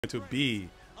to be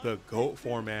the GOAT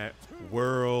format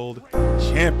world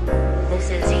champion.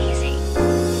 This is easy.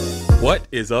 What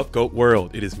is up, GOAT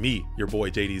world? It is me, your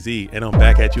boy JDZ, and I'm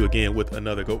back at you again with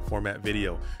another GOAT format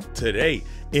video. Today,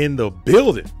 in the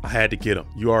building, I had to get him.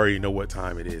 You already know what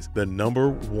time it is. The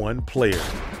 #1 player,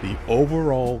 the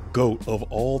overall GOAT of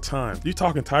all time. You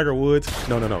talking Tiger Woods?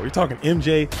 No. You're talking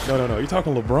MJ? No. You're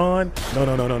talking LeBron?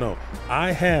 No.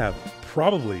 I have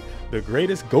probably the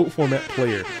greatest GOAT format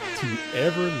player to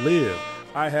ever live.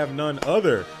 I have none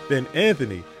other than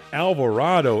Anthony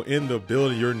Aalvarado in the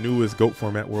building, your newest GOAT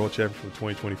format world champion for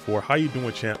 2024. How you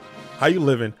doing, champ? How you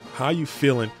living? How you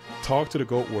feeling? Talk to the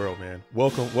GOAT world, man.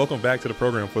 Welcome back to the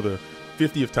program for the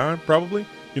 50th time, probably.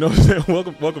 You know what I'm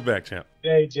saying? Welcome back, champ.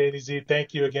 Hey, JDZ,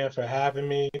 thank you again for having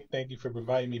me. Thank you for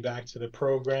inviting me back to the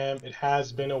program. It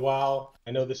has been a while.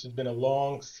 I know this has been a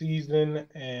long season,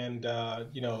 and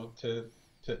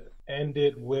to end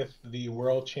it with the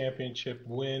World Championship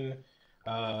win,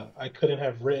 I couldn't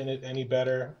have written it any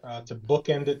better. To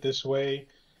bookend it this way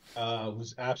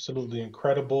was absolutely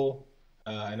incredible,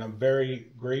 and I'm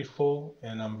very grateful,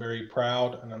 and I'm very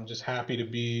proud, and I'm just happy to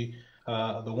be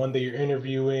the one that you're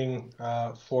interviewing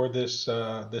for this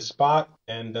spot.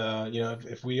 And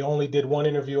if we only did one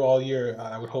interview all year,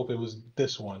 I would hope it was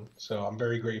this one. So I'm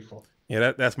very grateful.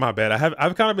 Yeah, that's my bad.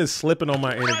 I've kind of been slipping on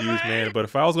my interviews, man. But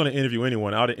if I was going to interview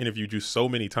anyone, I would have interviewed you so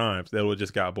many times that it would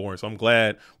just got boring. So I'm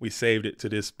glad we saved it to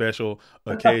this special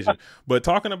occasion. But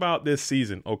talking about this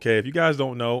season, okay, if you guys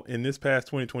don't know, in this past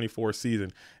 2024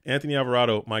 season, Anthony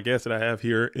Aalvarado, my guest that I have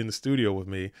here in the studio with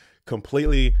me,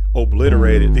 completely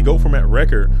obliterated the GOAT format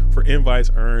record for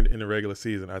invites earned in the regular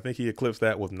season. I think he eclipsed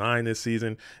that with 9 this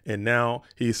season, and now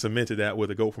he's cemented that with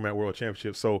the GOAT format world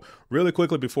championship. So really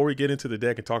quickly, before we get into the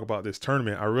deck and talk about this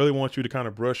tournament, I really want you to kind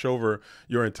of brush over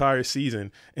your entire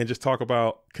season and just talk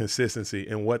about consistency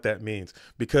and what that means.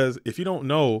 Because if you don't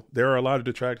know, there are a lot of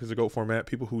detractors of GOAT format,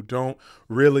 people who don't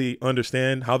really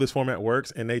understand how this format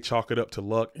works, and they chalk it up to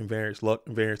luck and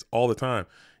variance all the time.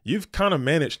 You've kind of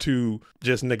managed to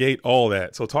just negate all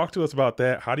that. So talk to us about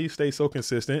that. How do you stay so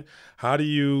consistent? How do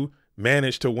you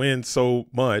manage to win so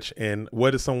much? And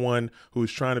what is someone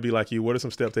who's trying to be like you, what are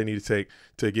some steps they need to take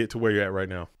to get to where you're at right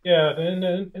now? Yeah,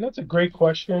 and that's a great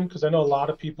question, because I know a lot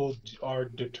of people are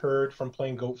deterred from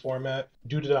playing GOAT format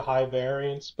due to the high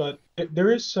variance, but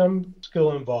there is some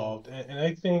skill involved. And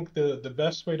I think the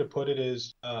best way to put it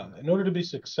is, in order to be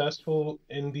successful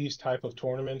in these type of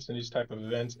tournaments and these type of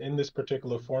events in this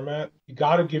particular format, you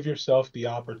got to give yourself the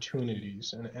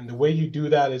opportunities. And the way you do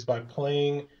that is by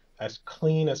playing as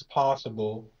clean as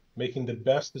possible, making the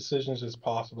best decisions as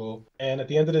possible. And at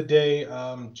the end of the day,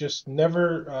 just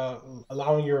never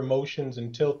allowing your emotions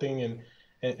and tilting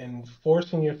and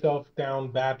forcing yourself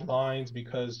down bad lines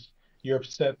because you're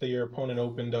upset that your opponent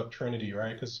opened up Trinity,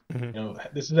 right? Because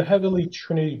this is a heavily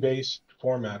Trinity-based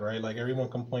format, right? Like,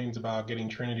 everyone complains about getting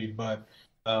Trinity, but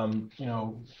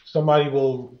somebody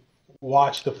will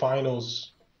watch the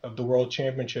finals of the World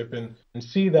Championship and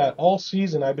see that all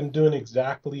season I've been doing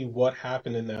exactly what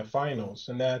happened in that finals.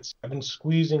 And that's, I've been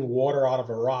squeezing water out of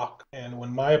a rock. And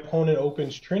when my opponent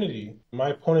opens Trinity, my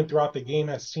opponent throughout the game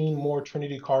has seen more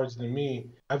Trinity cards than me.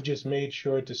 I've just made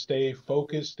sure to stay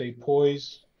focused, stay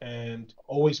poised, and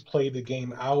always play the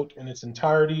game out in its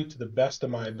entirety to the best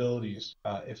of my abilities.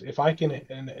 If I can,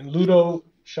 and Ludo,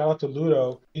 shout out to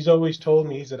Ludo, he's always told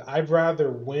me, he said, I'd rather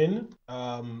win,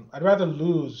 I'd rather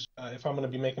lose if I'm going to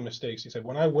be making mistakes. He said,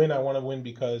 when I win, I want to win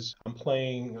because I'm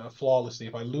playing flawlessly.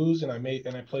 If I lose and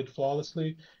I played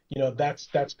flawlessly,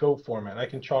 that's GOAT format. I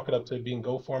can chalk it up to being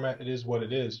GOAT format. It is what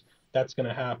it is. That's going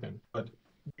to happen. But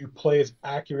you play as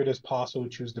accurate as possible,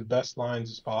 choose the best lines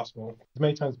as possible, as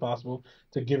many times as possible,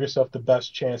 to give yourself the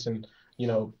best chance. And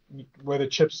where the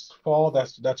chips fall,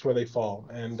 that's where they fall.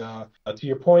 And to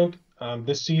your point,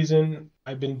 this season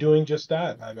I've been doing just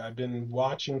that. I've been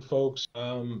watching folks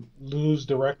lose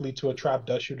directly to a trap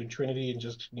dust shoot in Trinity and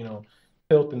just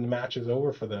tilt, and the match is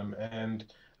over for them. And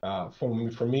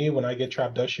for me, when I get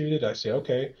trap dust shooted, I say,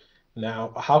 okay,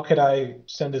 now, how could I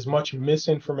send as much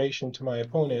misinformation to my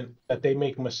opponent that they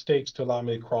make mistakes to allow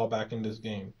me to crawl back in this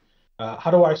game? How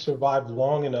do I survive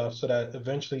long enough so that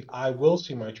eventually I will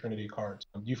see my Trinity cards?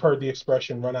 You've heard the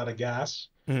expression run out of gas.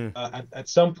 At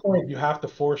some point, you have to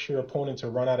force your opponent to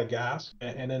run out of gas,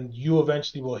 and then you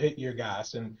eventually will hit your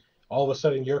gas. And all of a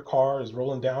sudden, your car is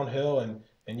rolling downhill and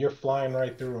you're flying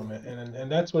right through them.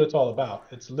 And that's what it's all about.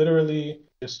 It's literally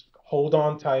just hold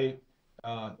on tight.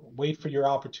 Wait for your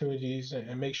opportunities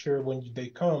and make sure when they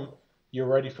come, you're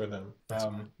ready for them.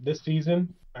 This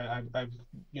season, I've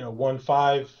won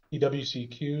 5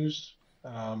 EWCQs.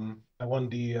 I won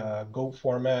the GOAT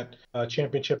format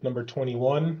championship number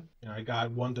 21. I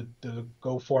got won the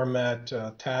GOAT format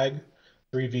tag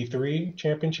 3v3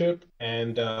 championship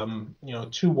and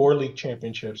two War League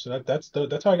championships. So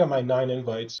that's how I got my 9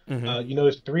 invites. Hmm.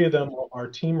 There's three of them are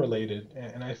team related,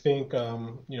 and I think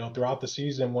throughout the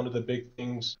season, one of the big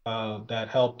things that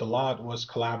helped a lot was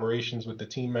collaborations with the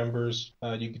team members.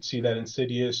 You could see that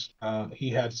Insidious, he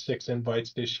had 6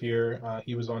 invites this year.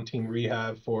 He was on Team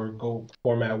Rehab for Go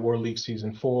Format War League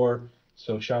Season 4.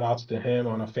 So shout outs to him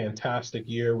on a fantastic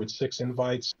year with 6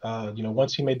 invites.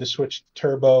 Once he made the switch to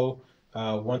Turbo,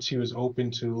 once he was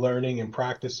open to learning and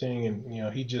practicing,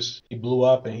 and he blew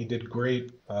up and he did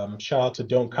great. Shout out to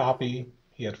Don't Copy.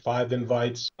 He had 5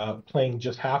 invites, playing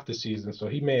just half the season. So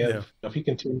he may Yeah. have, if he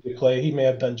continued to play, he may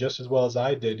have done just as well as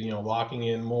I did. Locking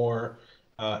in more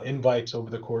invites over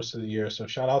the course of the year. So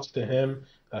shout outs to him.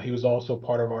 He was also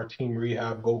part of our Team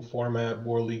Rehab GOAT format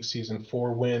War League Season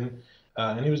 4 win.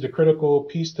 And he was the critical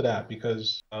piece to that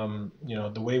because,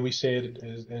 the way we say it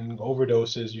is in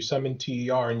overdoses, you summon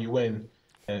TER and you win.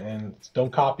 And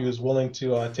Don't Copy was willing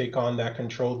to take on that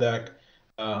control deck.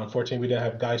 Unfortunately, we didn't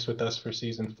have Geist with us for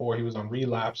season 4. He was on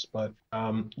relapse, but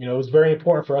it was very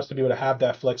important for us to be able to have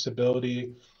that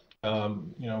flexibility.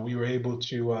 We were able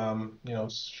to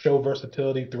show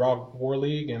versatility throughout War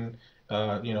League, and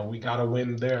we got a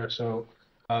win there. So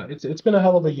it's been a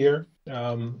hell of a year.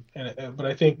 But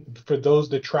I think for those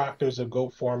detractors of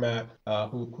GOAT format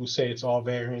who say it's all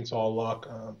variance, all luck,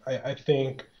 I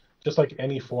think just like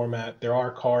any format, there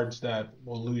are cards that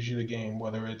will lose you the game,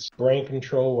 whether it's Brain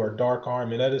Control or Dark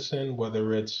Arm in Edison,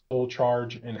 whether it's Soul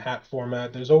Charge in Hat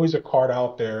format. There's always a card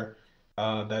out there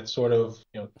that sort of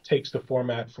takes the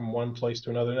format from one place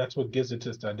to another. And that's what gives it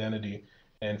its identity.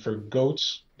 And for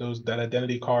goats, those that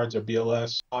identity cards are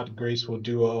BLS, Odd Graceful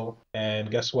Duo, and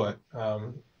guess what?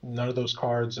 None of those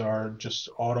cards are just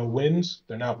auto wins.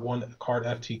 They're not one card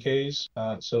FTKs.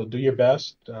 So do your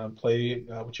best, play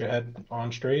with your head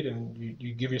on straight, and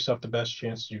you give yourself the best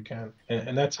chance you can.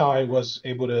 And that's how I was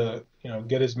able to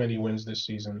get as many wins this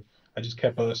season. I just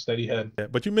kept a steady head. Yeah,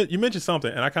 but you mentioned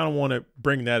something, and I kind of want to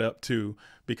bring that up too,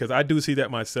 because I do see that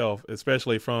myself,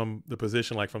 especially from the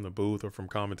position, like from the booth or from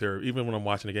commentary, even when I'm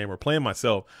watching the game or playing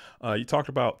myself. You talked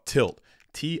about tilt.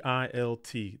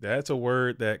 TILT. That's a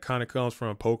word that kind of comes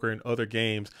from poker and other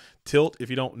games. Tilt, if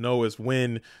you don't know, is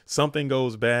when something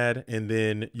goes bad and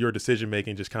then your decision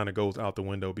making just kind of goes out the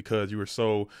window because you were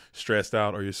so stressed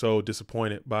out or you're so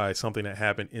disappointed by something that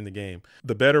happened in the game.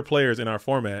 The better players in our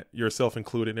format, yourself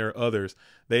included, and there are others,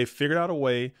 they've figured out a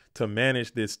way to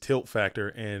manage this tilt factor.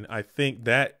 And I think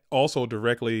that also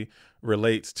directly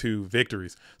relates to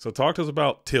victories. So talk to us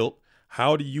about tilt.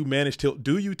 How do you manage tilt?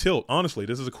 Do you tilt? Honestly,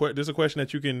 this is a question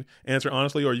that you can answer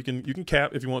honestly, or you can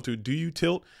cap if you want to. Do you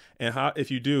tilt? And how, if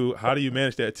you do, how do you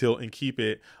manage that tilt and keep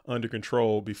it under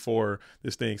control before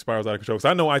this thing spirals out of control? Because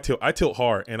I know I tilt. I tilt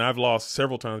hard, and I've lost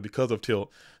several times because of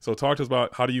tilt. So talk to us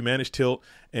about how do you manage tilt,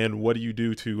 and what do you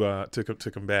do to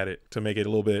combat it, to make it a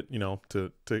little bit,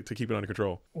 to keep it under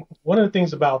control. One of the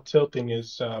things about tilting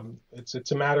is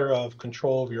it's a matter of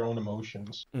control of your own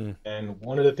emotions. Mm, And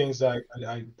one of the things I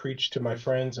preach to my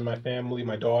friends and my family,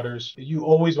 my daughters, you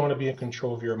always want to be in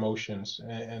control of your emotions.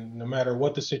 And no matter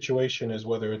what the situation is,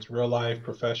 whether it's real life,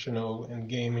 professional, and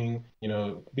gaming,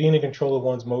 being in control of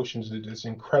one's emotions is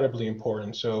incredibly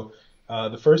important. So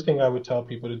the first thing I would tell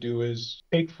people to do is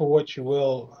take for what you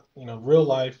will, real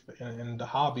life and the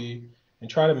hobby, and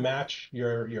try to match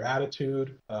your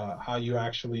attitude, how you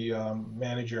actually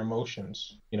manage your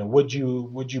emotions. Would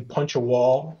you punch a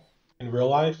wall in real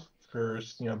life for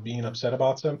being upset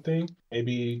about something?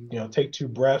 Maybe take 2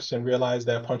 breaths and realize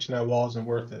that punching that wall isn't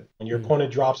worth it. When your mm.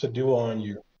 opponent drops a duo on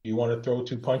you, you want to throw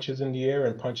 2 punches in the air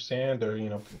and punch sand,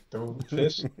 or throw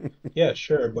fists? Yeah,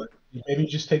 sure, but maybe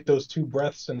just take those 2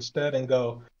 breaths instead and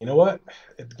go, you know what?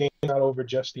 The game's not over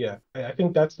just yet. I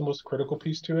think that's the most critical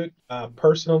piece to it.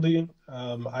 Personally,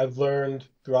 I've learned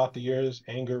throughout the years,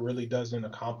 anger really doesn't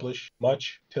accomplish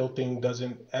much. Tilting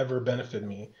doesn't ever benefit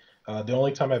me. The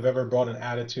only time I've ever brought an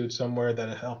attitude somewhere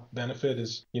that helped benefit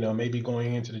is, maybe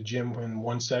going into the gym in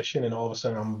one session and all of a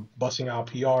sudden I'm busting out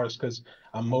PRs because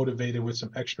I'm motivated with some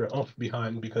extra oomph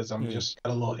behind because I'm Mm. just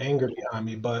got a little anger behind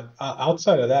me. But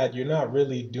outside of that, you're not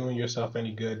really doing yourself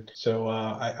any good. So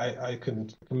I can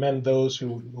commend those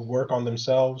who work on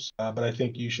themselves, but I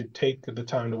think you should take the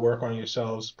time to work on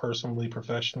yourselves personally,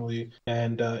 professionally,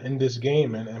 and in this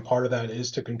game. And part of that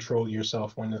is to control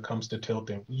yourself when it comes to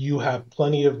tilting. You have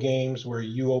plenty of games where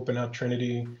you open up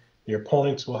Trinity. Your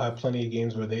opponents will have plenty of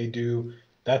games where they do.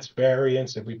 That's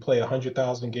variance. If we play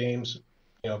 100,000 games,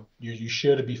 you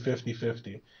should be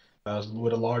 50-50.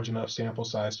 with a large enough sample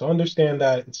size. So understand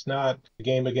that it's not a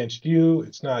game against you.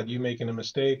 It's not you making a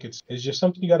mistake. It's just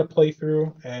something you got to play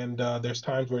through. And there's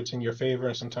times where it's in your favor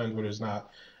and sometimes where there's not.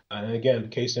 And again,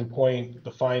 case in point,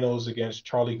 the finals against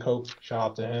Charlie Coke. Shout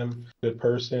out to him, good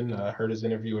person. Heard his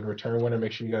interview with Return Winner.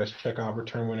 Make sure you guys check out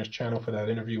Return Winner's channel for that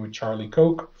interview with Charlie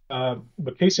Coke.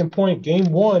 But case in point,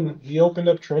 game one, he opened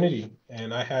up Trinity,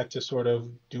 and I had to sort of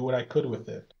do what I could with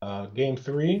it. Game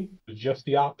three was just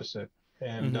the opposite.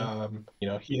 And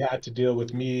Hmm. he had to deal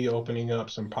with me opening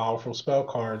up some powerful spell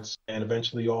cards and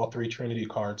eventually all three Trinity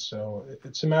cards. So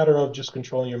it's a matter of just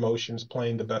controlling your emotions,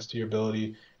 playing the best of your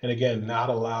ability, and again,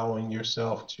 not allowing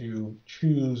yourself to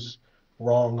choose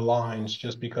wrong lines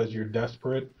just because you're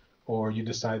desperate or you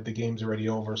decide the game's already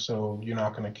over, so you're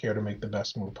not going to care to make the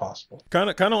best move possible. Kind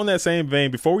of on that same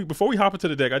vein. Before we hop into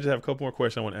the deck, I just have a couple more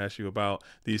questions I want to ask you about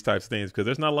these types of things because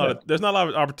Yeah. there's not a lot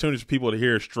of opportunities for people to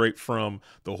hear straight from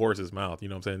the horse's mouth. You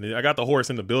know what I'm saying? I got the horse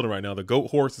in the building right now. The goat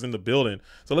horse is in the building.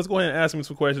 So let's go ahead and ask him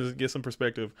some questions and get some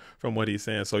perspective from what he's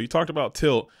saying. So you talked about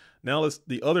tilt. Now let's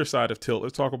the other side of tilt.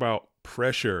 Let's talk about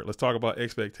pressure. Let's talk about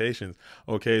expectations.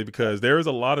 Okay, because there is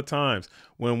a lot of times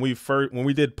when we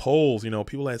did polls,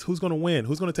 people asked who's going to win,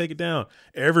 who's going to take it down.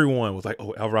 Everyone was like,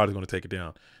 "Oh, Alvarado's going to take it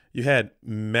down." You had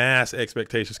mass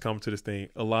expectations come to this thing,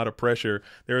 a lot of pressure.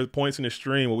 There were points in the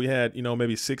stream where we had,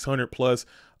 maybe 600 plus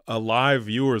live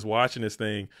viewers watching this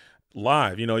thing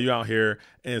live. You out here,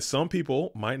 and some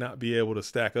people might not be able to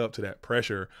stack up to that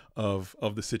pressure of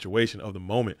the situation of the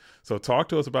moment. So talk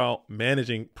to us about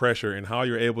managing pressure and how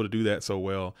you're able to do that so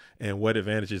well, and what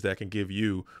advantages that can give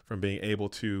you from being able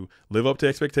to live up to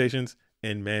expectations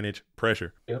and manage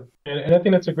pressure. Yep. And I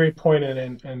think that's a great point.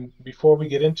 And before we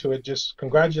get into it, just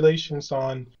congratulations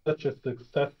on such a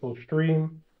successful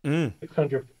stream. Mm,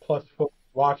 600 plus folks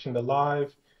watching the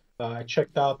live. I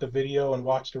checked out the video and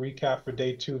watched the recap for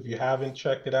day two. If you haven't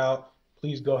checked it out,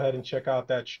 please go ahead and check out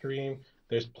that stream.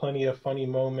 There's plenty of funny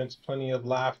moments, plenty of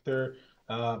laughter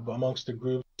amongst the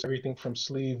groups, everything from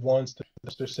sleeve ones to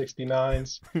Mr.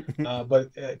 69s.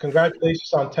 But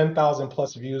congratulations on 10,000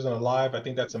 plus views on a live. I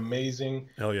think that's amazing.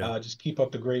 hell yeah. Just keep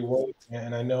up the great work.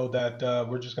 And I know that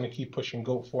we're just going to keep pushing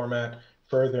GOAT format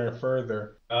further and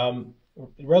further.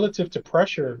 Relative to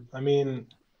pressure, I mean,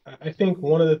 I think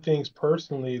one of the things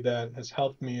personally that has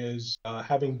helped me is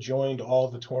having joined all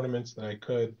the tournaments that I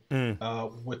could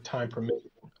Mm, with time permitting.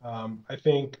 I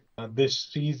think this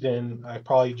season I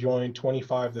probably joined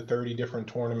 25 to 30 different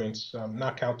tournaments,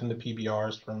 not counting the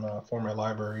PBRs from Format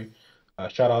Library.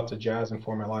 Shout out to Jazz and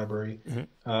Format Library. mhm,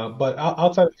 But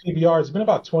outside of PBR, it's been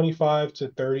about 25 to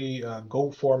 30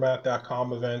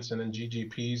 GoFormat.com events and then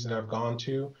GGPs that I've gone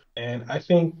to. And I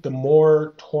think the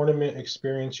more tournament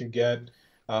experience you get,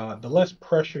 the less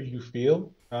pressure you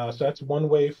feel. So that's one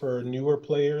way for newer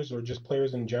players or just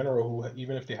players in general who,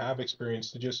 even if they have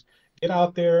experience, to just get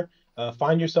out there,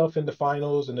 find yourself in the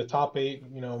finals and the top eight,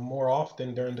 more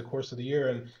often during the course of the year.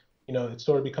 And, it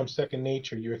sort of becomes second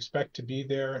nature. You expect to be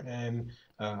there and,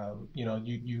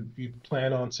 you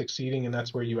plan on succeeding and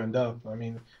that's where you end up. I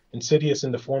mean, Insidious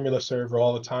in the formula server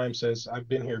all the time says, I've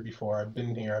been here before. I've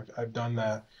been here. I've done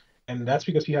that. And that's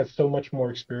because he has so much more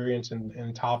experience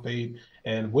in top eight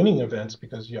and winning events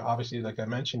because you obviously, like I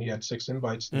mentioned, he had 6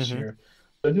 invites this mhm, year.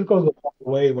 So it just goes a long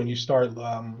way when you start,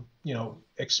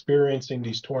 experiencing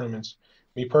these tournaments.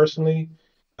 Me personally,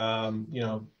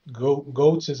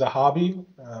 goats is a hobby.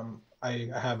 I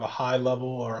have a high level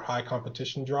or high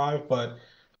competition drive, but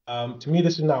to me,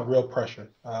 this is not real pressure.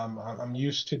 I'm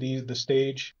used to the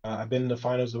stage. I've been in the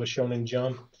finals of a Shonen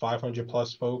Jump, 500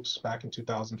 plus folks back in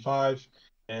 2005,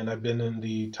 and I've been in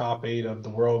the top eight of the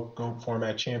World Goat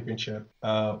Format Championship.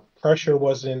 Pressure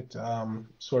wasn't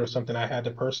sort of something I had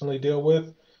to personally deal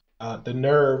with. The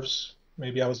nerves,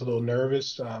 maybe I was a little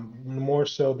nervous, more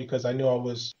so because I knew I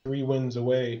was 3 wins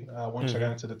away once I got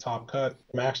mhm, into the top cut.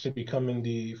 I'm actually becoming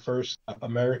the first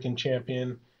American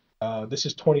champion. This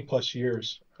is 20 plus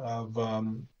years of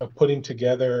putting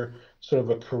together sort of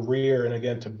a career. And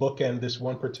again, to bookend this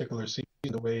one particular season,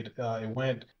 the way it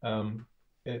went,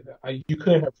 you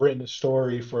couldn't have written a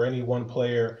story for any one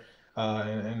player.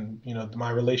 And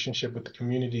my relationship with the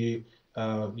community,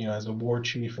 as a war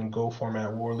chief and Go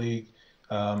Format War League,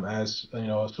 as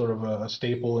sort of a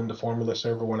staple in the Formula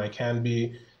server when I can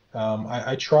be.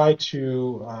 I try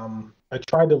to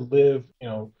live,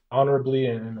 honorably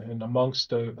and amongst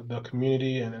the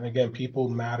community. And again, people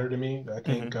matter to me. I mhm.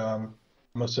 think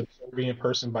I'm a subservient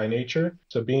person by nature.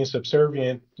 So being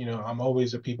subservient, I'm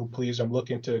always a people pleaser. I'm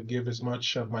looking to give as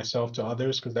much of myself to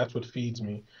others because that's what feeds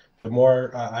me. The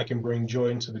more I can bring joy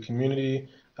into the community,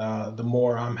 the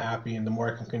more I'm happy and the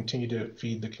more I can continue to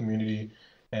feed the community.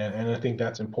 and I think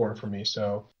that's important for me.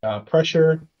 So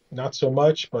pressure, not so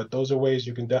much, but those are ways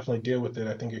you can definitely deal with it.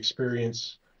 I think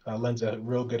experience lends a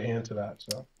real good hand to that.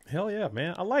 So. Hell yeah,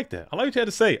 man. I like that. I like what you had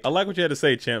to say. I like what you had to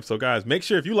say, champ. So guys, make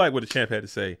sure if you like what the champ had to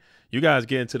say, you guys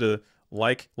get into the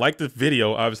like the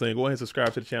video, obviously, and go ahead and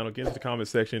subscribe to the channel, get into the comment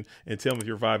section and tell me if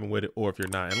you're vibing with it or if you're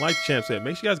not. And like the champ said,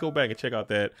 make sure you guys go back and check out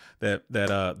the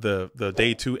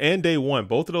day 2 and day 1.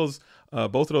 Both of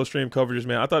those stream coverages,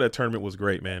 man. I thought that tournament was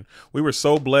great, man. We were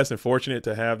so blessed and fortunate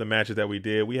to have the matches that we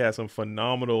did. We had some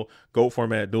phenomenal GOAT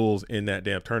format duels in that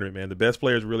damn tournament, man. The best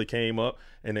players really came up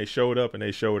and they showed up and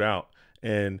they showed out.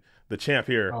 And the champ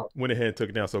here went ahead and took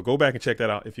it down. So go back and check that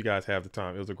out if you guys have the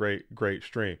time. It was a great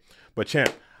stream. But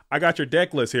champ, I got your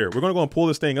deck list here. We're going to go and pull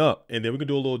this thing up, and then we can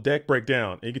do a little deck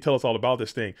breakdown, and you can tell us all about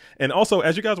this thing. And also,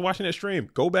 as you guys are watching that stream,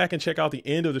 go back and check out the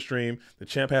end of the stream. The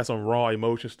champ has some raw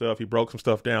emotion stuff. He broke some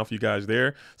stuff down for you guys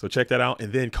there. So check that out,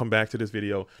 and then come back to this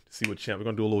video to see what champ. We're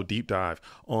going to do a little deep dive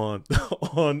on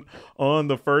on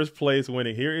the first place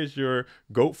winning. Here is your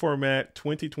GOAT Format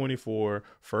 2024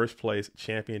 first place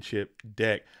championship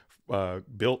deck.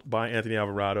 Built by Anthony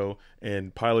Aalvarado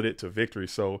and piloted to victory.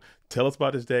 So tell us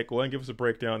about this deck. Go ahead and give us a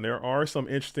breakdown. There are some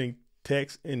interesting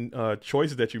text and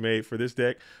choices that you made for this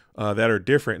deck that are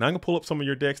different. And I'm going to pull up some of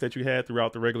your decks that you had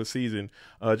throughout the regular season.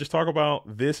 Just talk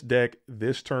about this deck,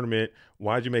 this tournament.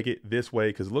 Why'd you make it this way?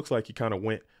 Because it looks like you kind of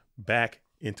went back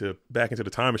into the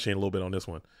time machine a little bit on this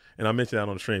one. And I mentioned that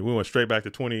on the stream. We went straight back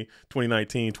to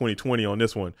 2019, 2020 on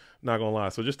this one. Not gonna lie.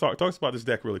 So just talk us about this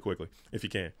deck really quickly, if you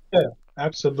can. Yeah,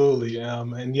 absolutely.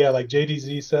 And yeah, like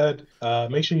JDZ said,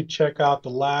 make sure you check out the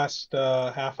last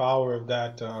half hour of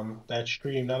that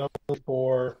stream, not only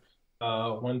for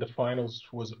when the finals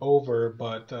was over,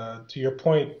 but to your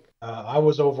point, I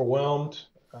was overwhelmed.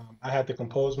 I had to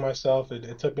compose myself.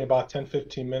 It took me about 10,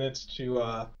 15 minutes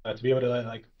to be able to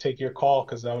like take your call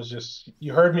because I was just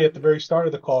you heard me at the very start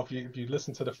of the call. If you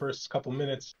listen to the first couple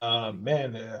minutes,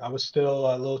 man, I was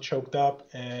still a little choked up.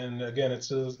 And again,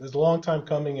 it's a long time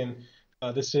coming,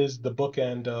 and this is the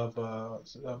bookend of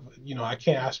I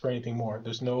can't ask for anything more.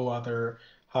 There's no other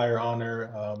higher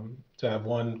honor to have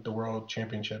won the world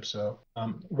championship. So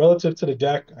relative to the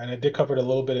deck, and I did cover it a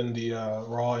little bit in the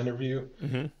Raw interview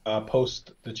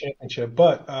post the championship,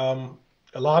 but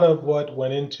a lot of what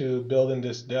went into building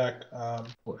this deck,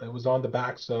 it was on the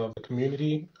backs of the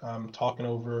community, talking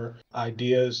over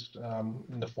ideas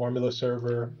in the formula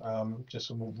server,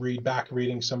 just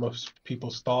reading some of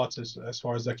people's thoughts as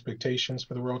far as expectations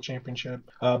for the World Championship.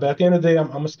 But at the end of the day,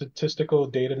 I'm a statistical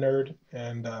data nerd,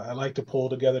 and I like to pull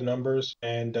together numbers.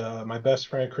 And my best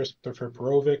friend, Chris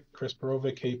Perovic,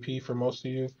 KP for most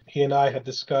of you, he and I had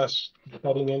discussed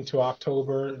heading into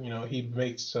October. He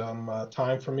made some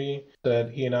time for me that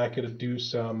he and I could do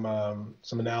some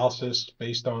analysis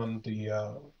based on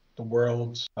the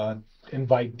world's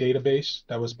invite database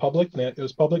that was public. It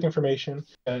was public information,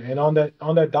 and on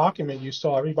that document, you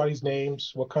saw everybody's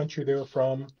names, what country they were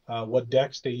from, what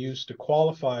decks they used to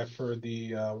qualify for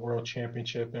the World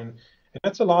Championship, and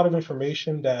that's a lot of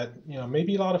information that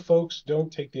maybe a lot of folks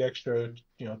don't take the extra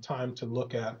time to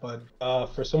look at. But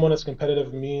for someone as competitive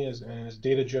as me and as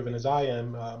data driven as I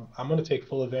am, I'm going to take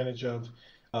full advantage of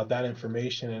that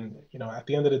information. And at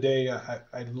the end of the day,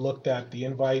 I looked at the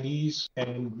invitees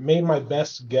and made my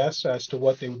best guess as to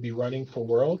what they would be running for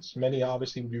Worlds. Many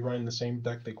obviously would be running the same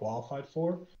deck they qualified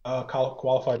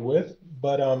with.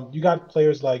 But you got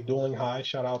players like Dueling High.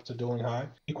 Shout out to Dueling High.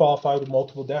 He qualified with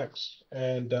multiple decks,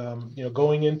 and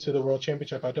going into the World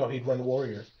Championship, I thought he'd run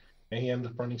Warrior, and he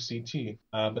ended up running CT.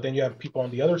 But then you have people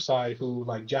on the other side who,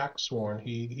 like Jack Sworn,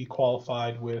 he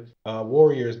qualified with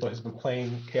Warriors, but has been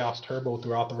playing Chaos Turbo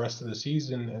throughout the rest of the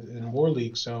season in War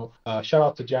League. So shout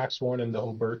out to Jack Sworn and the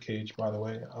whole Birdcage, by the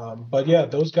way. But yeah,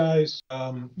 those guys,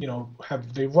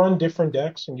 they run different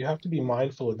decks, and you have to be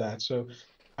mindful of that. So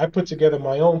I put together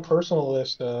my own personal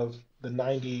list of the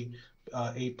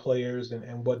 98 players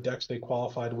and what decks they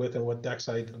qualified with and what decks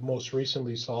I most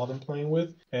recently saw them playing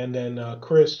with. And then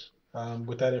Chris,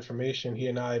 with that information, he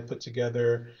and I put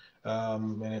together,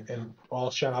 and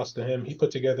all shout outs to him, he put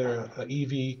together an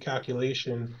EV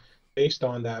calculation based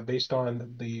on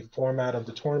the format of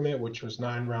the tournament, which was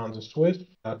 9 rounds of Swift,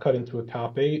 cut into a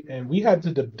top 8. And we had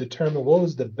to determine what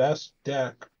was the best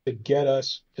deck to get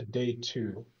us to day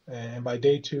 2. And by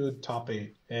day 2, top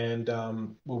 8. And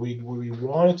what we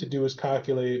wanted to do is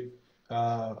calculate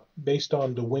based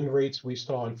on the win rates we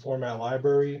saw in Format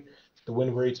Library, the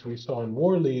win rates we saw in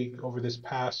War League over this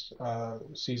past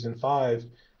season 5.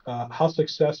 How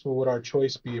successful would our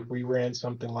choice be if we ran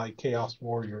something like Chaos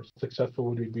Warriors? How successful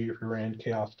would we be if we ran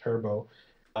Chaos Turbo?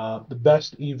 The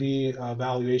best EV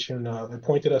valuation, it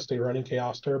pointed us to running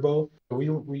Chaos Turbo.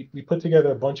 We put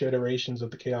together a bunch of iterations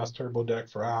of the Chaos Turbo deck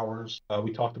for hours.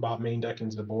 We talked about main decking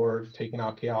the board, taking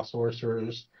out Chaos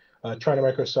Sorcerers, trying to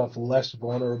make ourselves less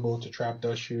vulnerable to trap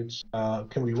dust shoots.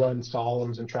 Can we run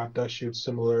Solemns and trap dust shoots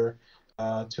similar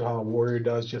to how a Warrior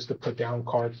does, just to put down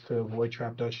cards to avoid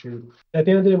trap dust shoot? At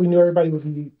the end of the day, we knew everybody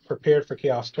would be prepared for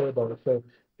Chaos Turbo. So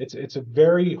it's a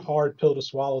very hard pill to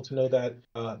swallow to know that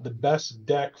the best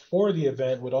deck for the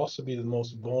event would also be the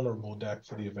most vulnerable deck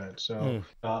for the event. So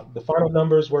Mm. the final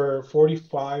numbers were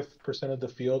 45% of the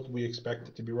field we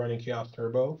expected to be running Chaos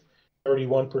Turbo,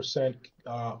 31%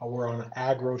 were on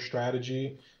aggro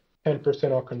strategy,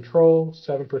 10% on control,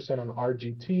 7% on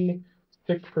RGT,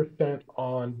 6%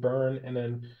 on burn, and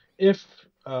then if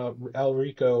El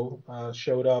Rico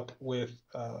showed up with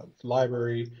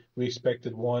library, we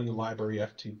expected one library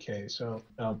FTK. So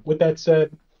with that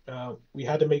said, we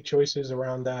had to make choices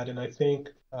around that. And I think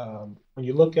when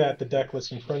you look at the deck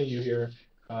list in front of you here,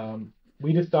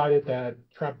 we decided that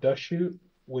Trap Dust Shoot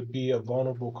would be a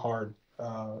vulnerable card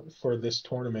for this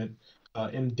tournament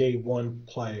in day one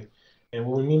play. And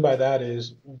what we mean by that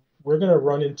is we're going to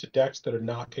run into decks that are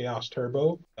not Chaos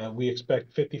Turbo. We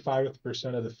expect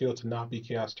 55% of the field to not be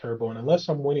Chaos Turbo. And unless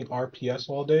I'm winning RPS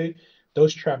all day,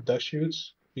 those trap dust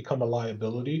shoots become a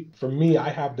liability. For me, I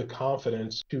have the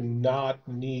confidence to not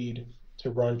need to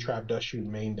run Trap Dust Shoot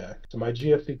main deck. So my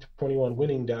GFC 21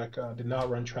 winning deck did not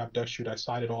run Trap Dust Shoot. I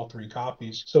sided all three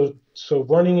copies. So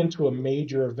running into a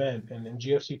major event, and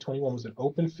GFC 21 was an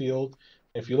open field.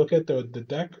 If you look at the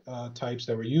deck types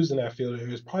that were used in that field, it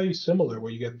was probably similar,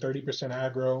 where you get 30%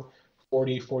 aggro,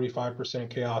 45%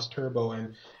 chaos turbo.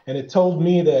 And it told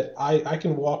me that I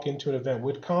can walk into an event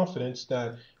with confidence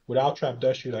that without trap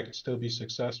dust shoot, I could still be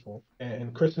successful.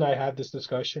 And Chris and I had this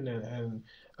discussion, and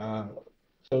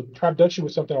so trap dust shoot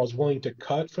was something I was willing to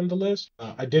cut from the list.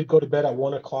 I did go to bed at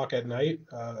 1 o'clock at night.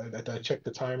 I checked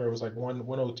the timer. It was like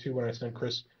 1:02 when I sent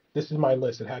Chris, this is my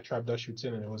list. It had trap dust shoots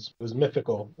in it. It was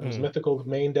mythical. It was Mm. mythical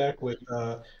main deck with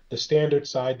the standard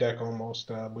side deck almost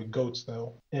with goats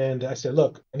though. And I said,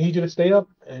 look, I need you to stay up.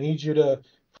 I need you to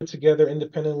put together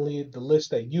independently the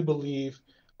list that you believe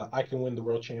I can win the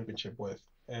world championship with.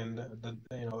 And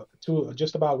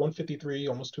just about 1:53,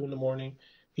 almost 2 in the morning,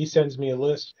 he sends me a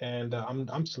list, and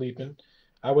I'm sleeping.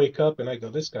 I wake up and I go,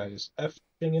 this guy is effing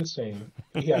insane.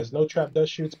 He has no trap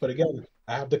dust shoots, but again,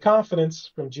 I have the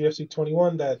confidence from GFC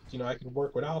 21 that I can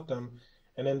work without them.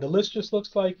 And then the list just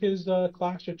looks like his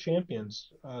Clash of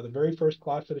Champions, the very first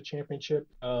Clash of the Championship.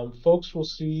 Folks will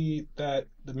see that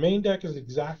the main deck is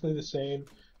exactly the same.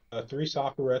 Three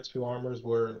Sakuretsu armors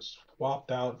were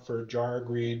swapped out for Jar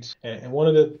Greeds. And one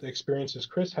of the experiences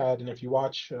Chris had, and if you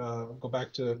watch, go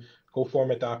back to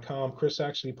GoFormat.com, Chris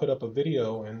actually put up a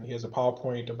video and he has a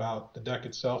PowerPoint about the deck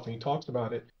itself, and he talks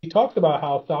about it. He talked about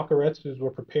how Sakuretsus were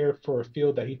prepared for a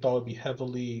field that he thought would be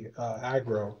heavily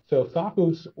aggro. So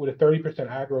Sakus with a 30%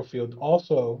 aggro field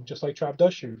also, just like Trap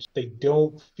Dust Shoots, they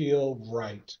don't feel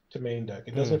right to main deck.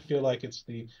 It Mm. doesn't feel like it's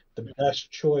the best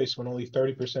choice when only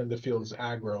 30% of the field is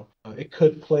aggro. It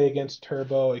could play against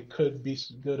Turbo. It could be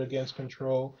good against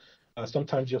Control.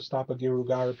 Sometimes you'll stop a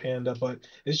Girugara Panda, but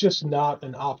it's just not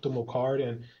an optimal card.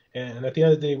 And at the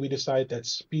end of the day, we decided that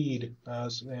speed,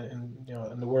 and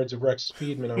in the words of Rex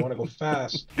Speedman, I want to go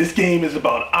fast. This game is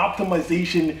about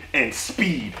optimization and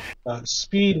speed.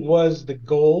 Speed was the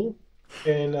goal,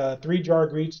 and three Jar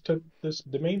Greets took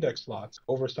the main deck slots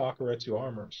over Sakuretsu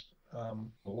armors.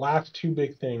 Last two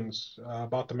big things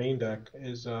about the main deck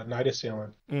is Night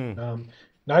Assailant. Mm.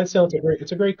 Night Assailant's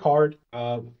it's a great card.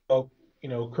 But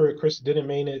Chris didn't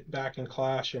main it back in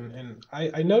Clash, and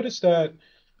I noticed that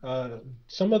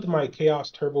some of my Chaos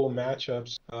Turbo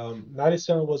matchups, Night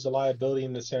Assailant was a liability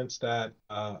in the sense that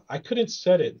I couldn't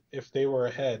set it if they were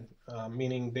ahead,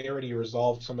 meaning they already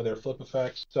resolved some of their flip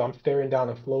effects. So I'm staring down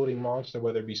a floating monster,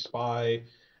 whether it be Spy,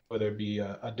 whether it be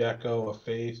a Deco, a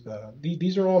Faith.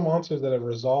 These are all monsters that have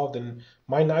resolved, and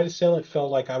my Night Assailant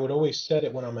felt like I would always set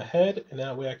it when I'm ahead, and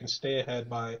that way I can stay ahead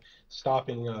by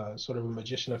stopping sort of a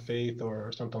Magician of Faith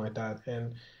or something like that.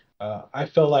 And I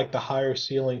felt like the higher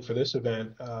ceiling for this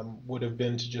event would have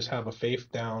been to just have a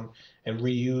Faith down and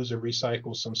reuse or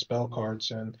recycle some spell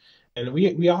cards. And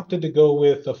we opted to go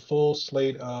with a full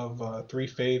slate of three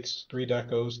Faiths, three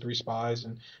Decos, three Spies,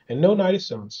 and no Night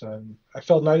Assailants. I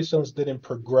felt Night Assailants didn't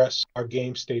progress our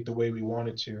game state the way we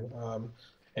wanted to.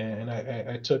 And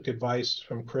I took advice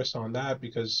from Chris on that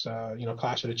because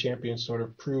Clash of the Champions sort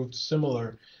of proved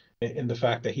similar in the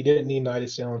fact that he didn't need Night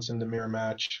Assailants in the mirror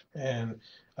match. And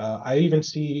I even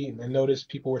see and noticed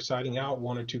people were siding out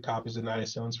one or two copies of Night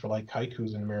Assailants for like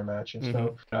Haikus in the mirror match. And Mm-hmm.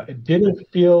 so it didn't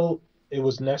feel it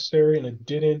was necessary and it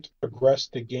didn't progress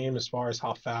the game as far as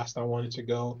how fast I wanted to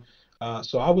go.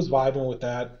 So I was vibing with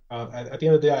that. At the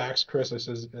end of the day, I asked Chris, I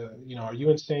says, are you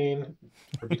insane?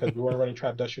 Because we weren't running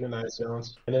trap dust shooting night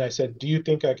zones. And then I said, do you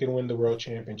think I can win the world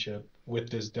championship with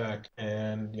this deck?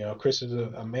 And, Chris is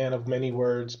a man of many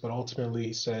words, but ultimately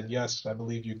he said, yes, I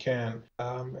believe you can.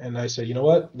 And I said, you know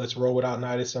what? Let's roll without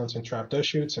night zones and trap dust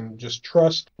shoots and just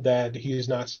trust that he's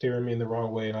not steering me in the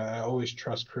wrong way. And I always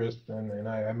trust Chris. And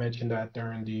I mentioned that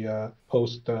during the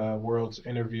post Worlds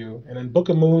interview. And then Book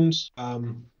of Moons,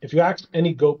 if you ask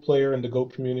any GOAT player in the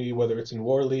GOAT community, whether it's in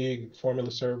War League, Formula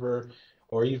Server,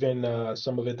 or even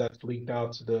some of it that's leaked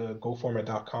out to the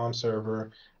GoFormat.com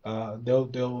server,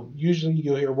 they'll usually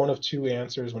you'll hear one of two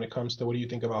answers when it comes to what do you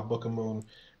think about Book of Moon.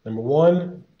 Number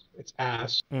one, it's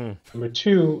ass. Number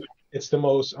two, it's the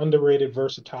most underrated,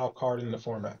 versatile card in the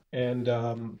format. And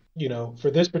for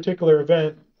this particular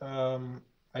event,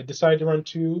 I decided to run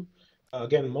two.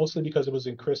 Again, mostly because it was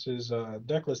in Chris's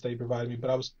deck list that he provided me, but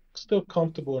I was still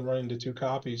comfortable in running the two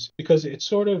copies because it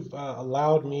sort of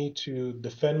allowed me to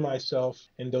defend myself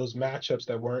in those matchups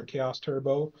that weren't Chaos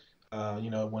Turbo.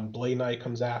 When Blade Knight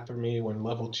comes after me, when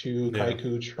level 2 Yeah.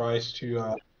 Kaiku tries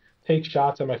to take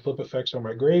shots at my flip effects or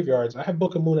my graveyards. I have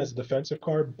Book of Moon as a defensive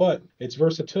card, but its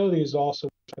versatility is also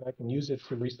that I can use it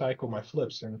to recycle my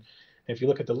flips. And if you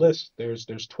look at the list, there's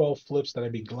 12 flips that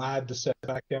I'd be glad to set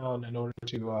back down in order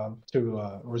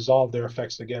to resolve their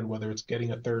effects again, whether it's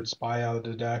getting a third spy out of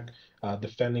the deck,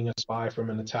 defending a spy from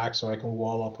an attack so I can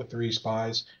wall up with 3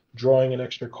 spies, drawing an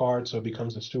extra card so it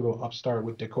becomes a pseudo upstart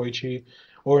with Dekoichi,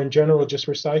 or in general just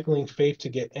recycling Faith to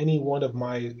get any one of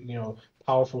my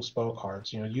powerful spell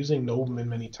cards. Using Nobleman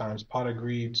many times, Pot of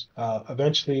Greaves.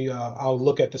 Eventually, I'll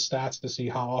look at the stats to see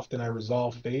how often I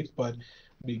resolve Faith, but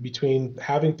between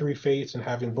having 3 Fates and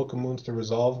having Book of Moons to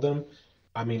resolve them,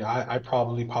 I mean, I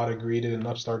probably pot of greeted an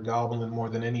upstart goblin more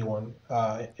than anyone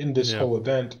in this Yeah. whole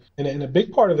event. And a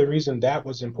big part of the reason that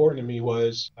was important to me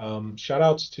was shout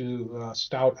outs to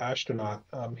Stout Astronaut.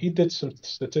 He did some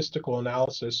statistical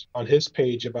analysis on his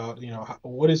page about,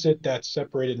 what is it that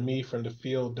separated me from the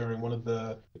field during one of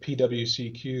the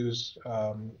PWCQ's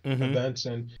events.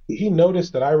 And he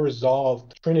noticed that I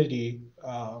resolved Trinity,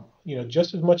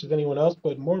 just as much as anyone else,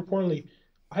 but more importantly,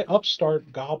 I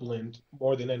upstart Goblin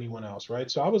more than anyone else,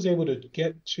 right? So I was able to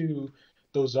get to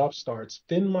those upstarts,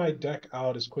 thin my deck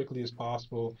out as quickly as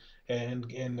possible, and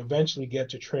eventually get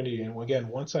to Trinity. And again,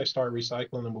 once I start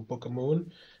recycling them with Book of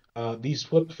Moon, these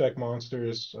flip effect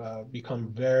monsters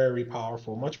become very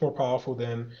powerful, much more powerful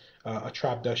than a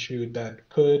Trap Dust Shoot that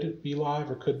could be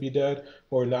live or could be dead,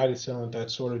 or a Night Assailant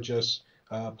that sort of just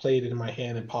played it in my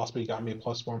hand and possibly got me a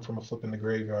 +1 from a flip in the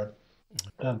graveyard.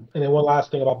 And then one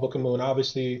last thing about Book of Moon,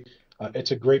 obviously,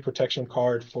 it's a great protection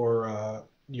card for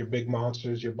your big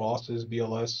monsters, your bosses,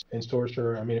 BLS, and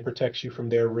Sorcerer. I mean, it protects you from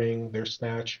their ring, their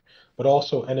snatch, but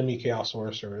also enemy Chaos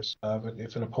Sorcerers.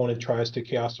 If an opponent tries to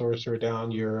Chaos Sorcerer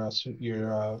down your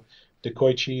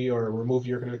Dekoichi or remove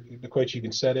your Dekoichi, you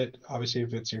can set it. Obviously,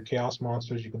 if it's your Chaos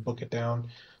monsters, you can book it down.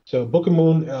 So Book of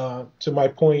Moon, to my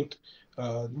point,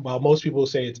 while most people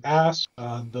say it's ass,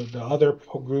 the other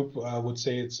group would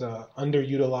say it's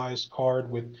underutilized card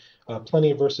with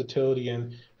plenty of versatility.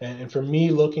 And for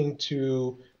me, looking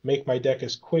to make my deck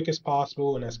as quick as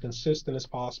possible and as consistent as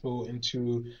possible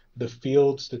into the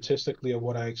field statistically of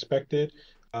what I expected,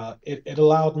 it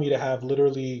allowed me to have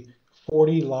literally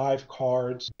 40 live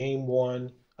cards game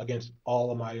one against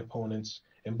all of my opponents.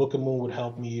 And Book of Moon would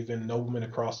help me even Nobleman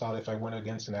across out if I went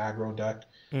against an aggro deck.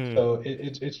 So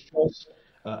it's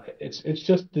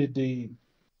just the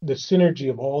synergy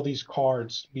of all these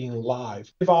cards being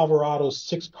live. If Alvarado's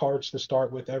 6 cards to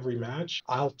start with every match,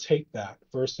 I'll take that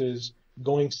versus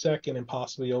going second and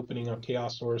possibly opening up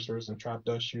Chaos Sorcerers and Trap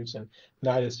Dust Shoots and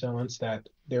Night Assailants that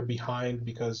they're behind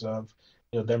because of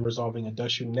them resolving a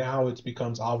Dust Shoot. Now it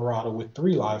becomes Alvarado with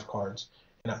 3 live cards.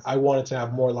 And I wanted to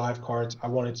have more live cards. I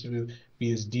wanted to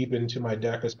be as deep into my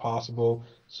deck as possible.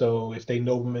 So if they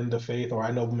nobleman the faith or I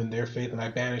nobleman their faith and I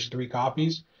banish 3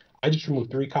 copies, I just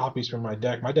removed 3 copies from my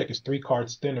deck. My deck is 3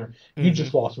 cards thinner. You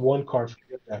just lost 1 card from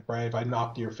your deck, right? If I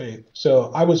knocked your faith.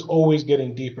 So I was always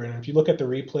getting deeper. And if you look at the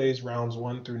replays, rounds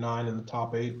 1 through 9 in the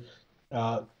top 8,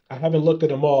 I haven't looked at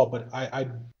them all, but I'd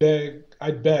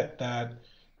bet that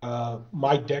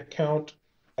my deck count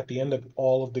at the end of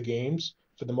all of the games,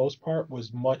 for the most part,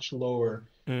 was much lower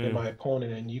than my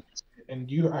opponent.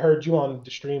 I heard you on the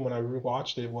stream when I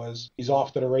rewatched it, was he's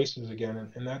off to the races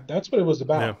again, and that's what it was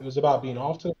about. Yeah. It was about being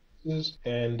off to the races,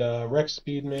 and Rex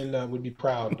Speedman would be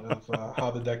proud of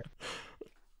how the deck.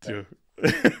 Dude.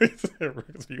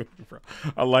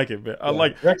 I like it, man. I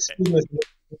like Rex Speedman.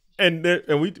 And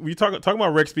we talking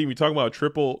about Rex speed. We talking about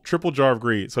triple jar of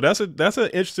greed. So that's an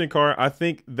interesting card. I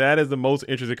think that is the most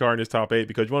interesting card in this top eight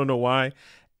because you want to know why?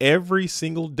 Every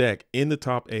single deck in the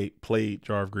top eight played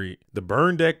jar of greed. The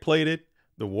burn deck played it.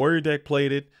 The warrior deck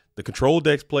played it. The control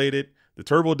decks played it. The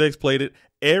turbo decks played it.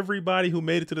 Everybody who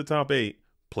made it to the top eight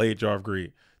played jar of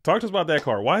greed. Talk to us about that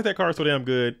card. Why is that card so damn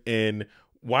good? And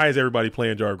why is everybody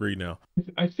playing jar of greed now?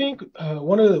 I think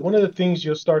one of the things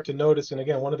you'll start to notice, and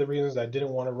again, one of the reasons I didn't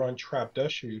want to run Trap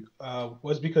Dust Shoot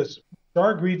was because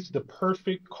Jar Greed's the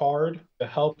perfect card to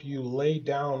help you lay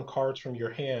down cards from your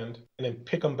hand and then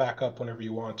pick them back up whenever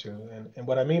you want to. And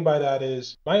what I mean by that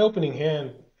is my opening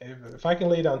hand, if I can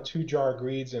lay down two Jar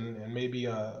Greeds and maybe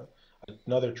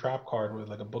another trap card with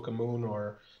like a Book of Moon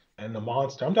or and the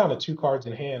monster, I'm down to two cards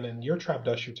in hand, and your trap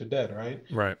dust shoots are dead, right?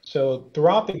 Right. So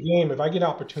throughout the game, if I get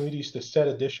opportunities to set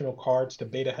additional cards to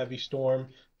bait a heavy storm,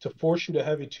 to force you to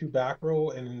heavy two back row,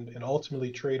 and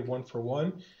ultimately trade one for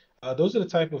one, those are the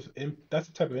type of that's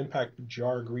the type of impact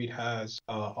Jar Greed has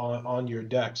on your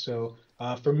deck. So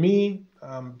for me,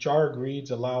 Jar Greeds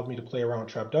allowed me to play around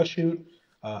Trap Dust Shoot.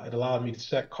 It allowed me to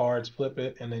set cards, flip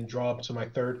it, and then draw up to my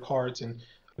third cards. And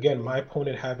again, my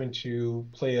opponent having to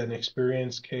play an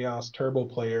experienced Chaos Turbo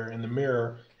player in the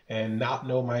mirror and not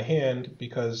know my hand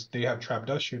because they have Trap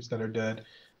Dust Shoots that are dead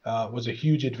was a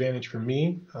huge advantage for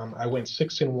me. I went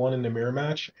 6-1 in the mirror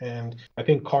match, and I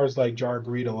think cards like Jar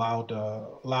Greed allowed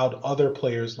other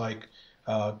players like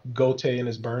Gote in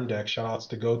his burn deck. Shout outs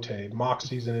to Gote.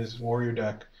 Moxie's in his warrior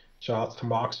deck. Shout outs to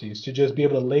Moxie's to just be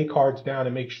able to lay cards down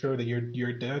and make sure that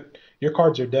you're dead. Your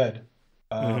cards are dead,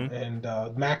 Mm-hmm. and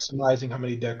maximizing how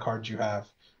many deck cards you have,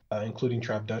 including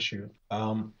Trap Dust Shoot.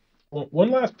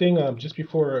 One last thing, just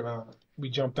before we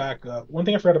jump back, one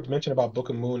thing I forgot to mention about Book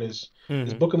of Moon is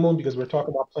Mm-hmm. Book of Moon because we're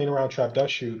talking about playing around Trap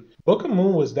Dust Shoot. Book of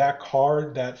Moon was that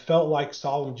card that felt like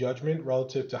Solemn Judgment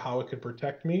relative to how it could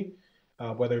protect me,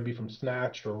 whether it be from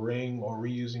Snatch or Ring or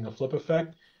reusing a flip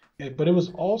effect. But it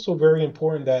was also very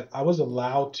important that I was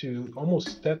allowed to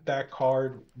almost set that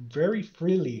card very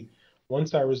freely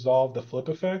once I resolved the flip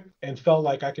effect and felt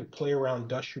like I could play around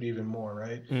Dust Shoot even more,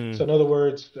 right? So Mm. in other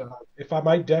words, if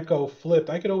my deco flipped,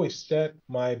 I could always set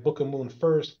my Book of Moon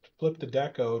first, flip the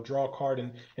deco, draw a card,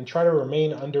 and try to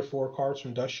remain under four cards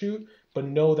from Dust Shoot, but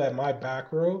know that my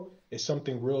back row is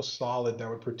something real solid that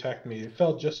would protect me. It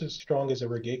felt just as strong as a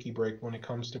Regeki break when it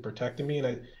comes to protecting me,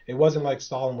 and it wasn't like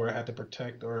Solemn where I had to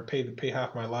protect or pay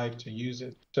half my life to use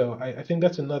it. So I think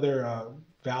that's another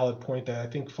valid point that I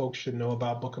think folks should know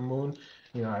about Book of Moon.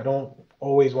 I don't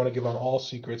always want to give out all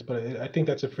secrets, but I think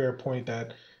that's a fair point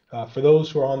that for those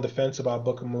who are on the fence about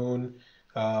Book of Moon,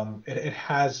 it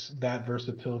has that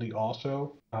versatility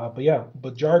also. But yeah,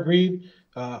 but Jar Greed,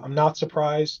 I'm not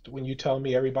surprised when you tell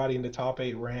me everybody in the top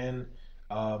eight ran,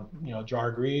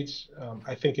 Jar Greeds.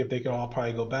 I think if they could all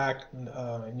probably go back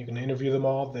and you can interview them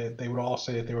all, they would all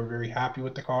say that they were very happy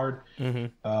with the card.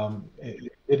 Mm-hmm.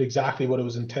 It did exactly what it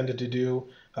was intended to do.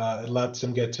 It lets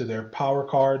them get to their power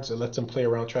cards. It lets them play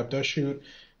around Trap Dust Shoot.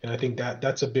 And I think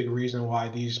that's a big reason why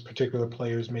these particular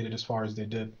players made it as far as they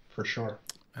did, for sure.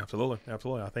 Absolutely,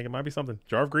 absolutely. I think it might be something.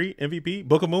 Jar of Greed, MVP,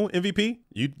 Book of Moon, MVP.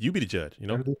 You be the judge,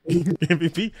 MVP.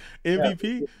 MVP, Yeah.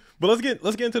 MVP. But let's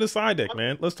get into the side deck,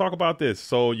 man. Let's talk about this.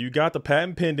 So you got the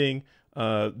patent pending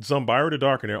Zumbira the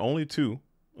Darkener, only two.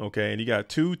 Okay, and you got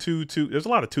two, two, two. There's a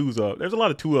lot of twos up. There's a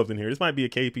lot of two ofs in here. This might be a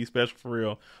KP special for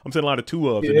real. I'm saying a lot of two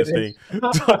ofs in It this thing.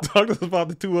 is. Talk to us about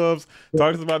the two ofs.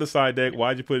 Talk to us about the side deck.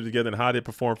 Why'd you put it together, and how did it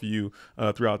perform for you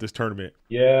throughout this tournament?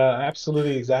 Yeah,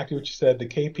 absolutely, exactly what you said. The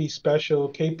KP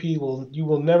special, you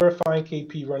will never find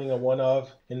KP running a one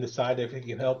of in the side if he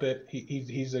can help it.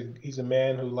 He's a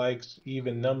man who likes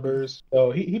even numbers.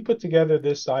 So he put together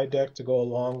this side deck to go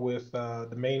along with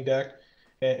the main deck.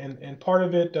 And part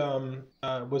of it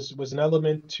was an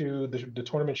element to the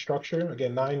tournament structure.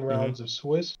 Again, 9 rounds Mm-hmm. of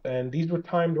Swiss, and these were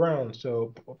timed rounds.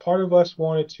 So part of us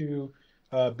wanted to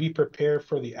be prepared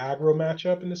for the aggro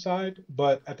matchup in the side,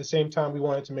 but at the same time, we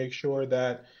wanted to make sure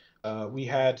that we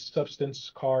had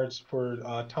substance cards for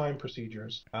time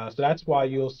procedures. So that's why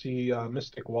you'll see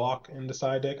Mystic Walk in the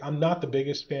side deck. I'm not the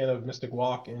biggest fan of Mystic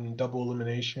Walk in double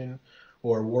elimination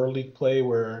or War League play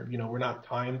where we're not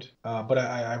timed, but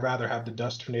I'd rather have the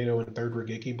Dust Tornado and third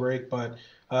Regeki break. But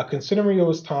considering it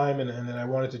was time and then I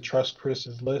wanted to trust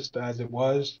Chris's list as it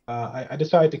was, I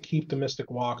decided to keep the Mystic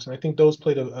Walks, and I think those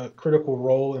played a critical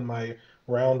role in my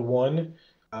round one.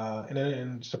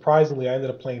 And surprisingly, I ended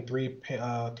up playing three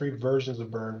versions of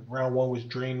Burn. Round one was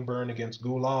Drain Burn against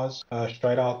Gulaz.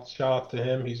 Shout out to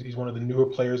him. He's one of the newer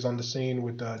players on the scene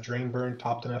with Drain Burn,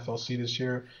 topped in FLC this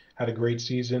year. Had a great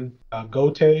season.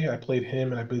 Gote, I played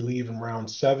him, and I believe in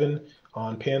round seven.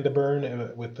 on Panda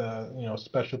Burn with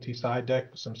specialty side deck,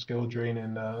 some skill drain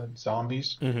and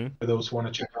zombies. Mm-hmm. For those who want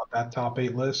to check out that top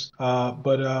 8 list.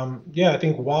 But yeah, I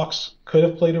think Walks could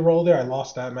have played a role there. I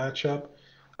lost that matchup.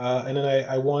 And then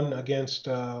I won against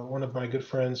one of my good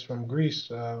friends from Greece,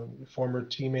 former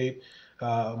teammate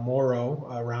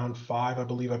Moro, round 5, I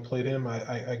believe I played him.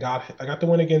 I got the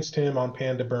win against him on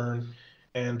Panda Burn,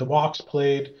 and the Walks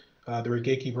played. The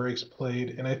Regeki Breaks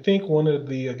played, and I think one of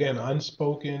the again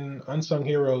unsung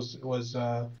heroes was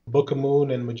Book of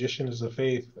Moon and Magician is the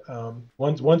Faith.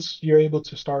 Once you're able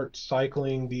to start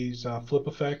cycling these flip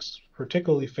effects,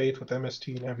 particularly Faith with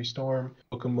MST and Heavy Storm,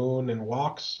 Book of Moon and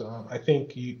Walks, I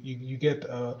think you get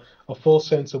a full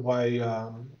sense of why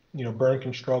Burn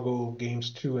can struggle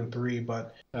games 2 and 3.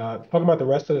 But talking about the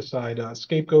rest of the side,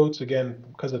 Scapegoats again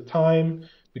because of time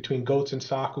between goats and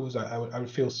Sakus, I would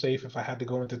feel safe if I had to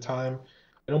go into time.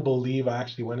 I don't believe I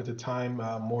actually went into time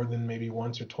more than maybe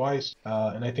once or twice,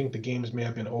 and I think the games may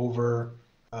have been over.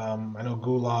 I know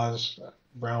Gulaz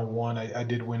round 1, I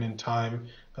did win in time,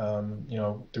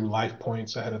 through life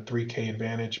points. I had a 3K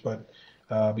advantage, but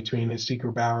between his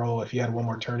secret barrel, if he had one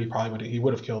more turn, he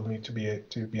would have killed me.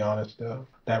 To be honest,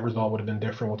 that result would have been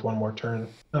different with one more turn.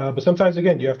 But sometimes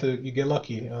again, you get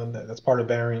lucky. That's part of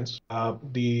variance.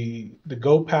 The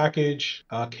Go package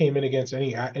came in against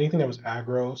anything that was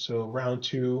aggro. So round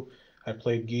 2, I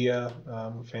played Gia,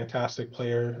 fantastic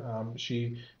player.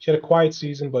 She had a quiet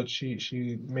season, but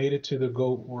she made it to the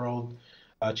Go World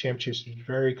Championship. She was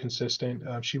very consistent.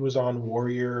 She was on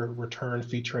Warrior Return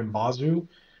featuring Bazu.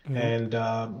 Mm-hmm. And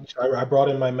so I brought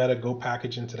in my meta Go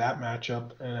package into that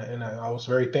matchup, and I was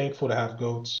very thankful to have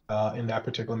goats in that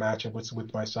particular matchup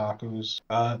with my Sakus.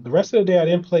 The rest of the day, I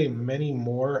didn't play many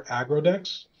more aggro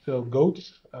decks. So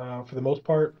goats, for the most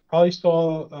part, probably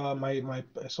saw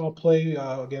I saw play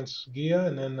against Gia,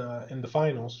 and then in the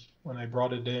finals when I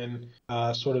brought it in,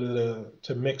 sort of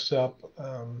to mix up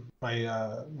my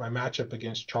matchup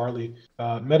against Charlie.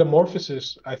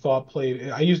 Metamorphosis, I thought played.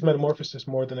 I used Metamorphosis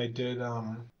more than I did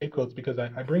Scapegoats because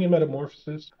I bring in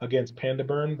Metamorphosis against Panda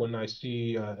Burn when I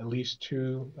see at least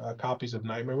 2 copies of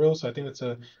Nightmare Wheel. So I think that's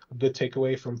a good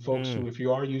takeaway from folks who, if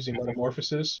you are using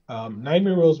Metamorphosis,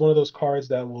 Nightmare Wheel is one of those cards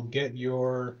that will get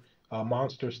your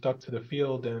monster stuck to the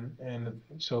field, and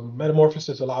so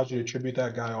Metamorphosis allows you to tribute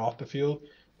that guy off the field,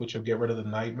 which will get rid of the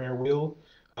Nightmare Wheel.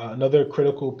 Another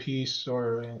critical piece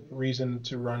or reason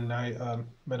to run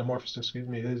Metamorphosis, excuse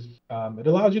me, is it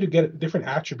allows you to get different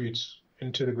attributes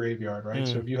into the graveyard, right?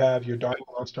 So Mm. if you have your Dark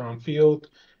Monster on field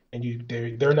and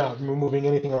they're not removing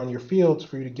anything on your fields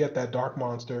for you to get that Dark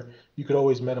Monster, you could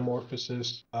always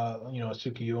Metamorphosis, a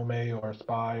Tsukiyome or a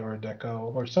Spy or a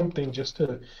Deco or something just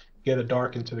to get a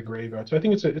Dark into the graveyard. So I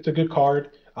think it's a good card.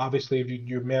 Obviously, if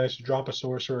you manage to drop a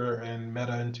Sorcerer and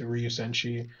meta into Ryu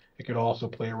Senshi, it could also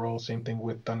play a role. Same thing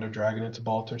with Thunder Dragon into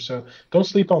Balter. So don't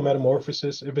sleep on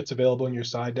Metamorphosis if it's available in your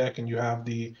side deck and you have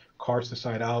the cards to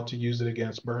side out to use it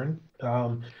against Burn.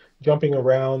 Jumping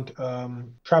around,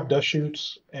 Trap Dust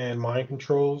Shoots and Mind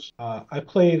Controls. I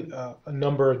played a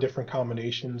number of different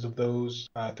combinations of those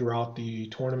throughout the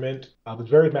tournament. It was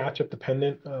very matchup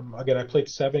dependent. Again, I played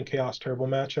 7 Chaos Turbo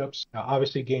matchups.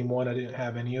 Obviously, game 1, I didn't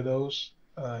have any of those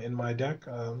in my deck.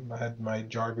 I had my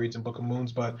Jargreeds and Book of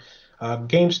Moons, but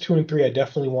games 2 and 3, I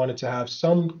definitely wanted to have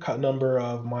some number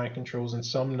of Mind Controls and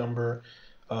some number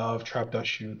of Trap Dust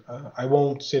Shoot. I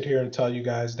won't sit here and tell you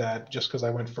guys that just because I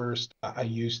went first, I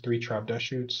used 3 Trap Dust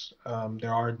Shoots.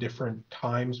 There are different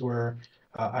times where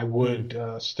I Mm.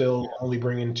 would still only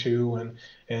bring in 2,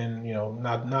 and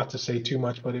not to say too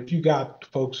much, but if you got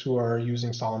folks who are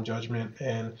using Solemn Judgment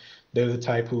and they're the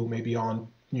type who may be on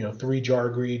 3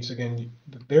 Jargreeds, again,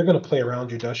 they're going to play around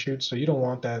your dust shoots, so you don't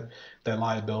want that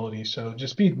liability. So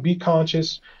just be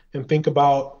conscious and think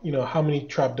about how many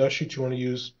trap dust shoots you want to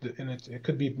use, and it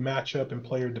could be matchup and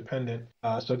player dependent.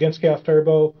 So against Chaos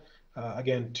Turbo,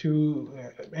 again,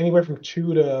 anywhere from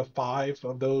 2 to 5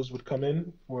 of those would come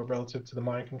in for relative to the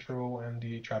mind control and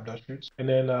the trap dust shoots. And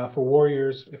then for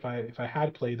Warriors, if I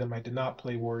had played them, I did not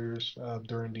play Warriors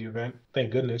during the event.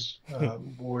 Thank goodness.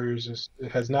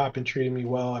 Has not been treating me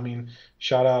well. I mean,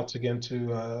 shout outs again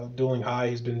to Dueling High.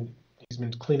 He's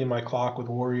been cleaning my clock with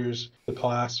Warriors the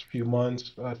past few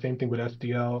months. Same thing with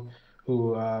SDL,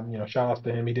 who shout outs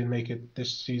to him. He didn't make it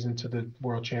this season to the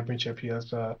World Championship. He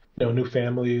has new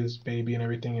family, his baby, and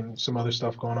everything, and some other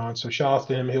stuff going on. So shout outs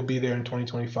to him. He'll be there in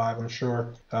 2025, I'm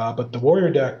sure. But the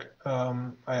Warrior deck,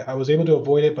 I was able to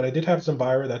avoid it, but I did have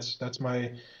Zambira. That's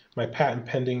my patent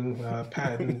pending,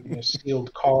 patent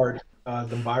sealed card,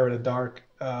 Zambira the Dark.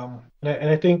 And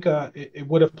I think it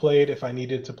would have played if I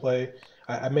needed to play.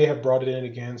 I may have brought it in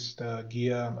against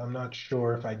Gia. I'm not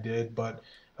sure if I did, but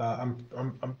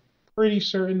I'm pretty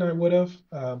certain I would have,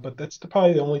 but that's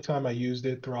probably the only time I used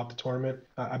it throughout the tournament.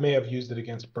 I may have used it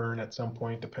against Burn at some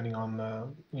point, depending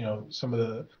on some of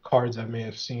the cards I may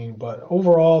have seen. But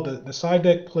overall, the side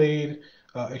deck played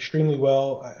extremely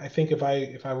well. I think if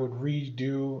I would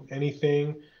redo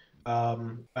anything,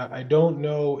 I don't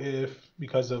know if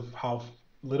because of how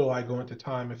little I go into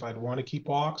time if I'd want to keep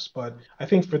walks, but I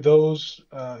think for those,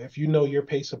 if you know your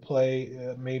pace of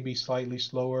play may be slightly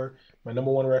slower, my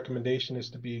number one recommendation is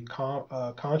to be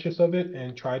conscious of it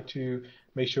and try to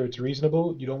make sure it's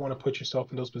reasonable. You don't want to put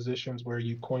yourself in those positions where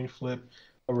you coin flip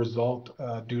a result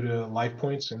due to life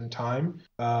points and time.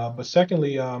 But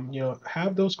secondly,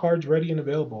 have those cards ready and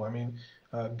available. I mean,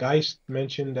 Geist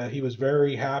mentioned that he was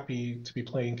very happy to be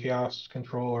playing Chaos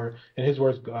Control, or in his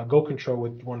words, Go Control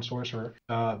with one sorcerer.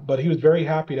 But he was very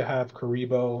happy to have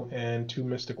Karibo and two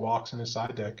Mystic Walks in his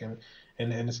side deck, and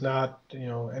it's not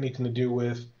anything to do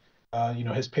with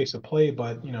his pace of play,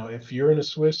 but if you're in a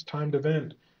Swiss timed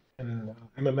event, and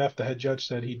MMF, the head judge,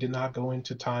 said he did not go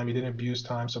into time, he didn't abuse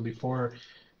time. So before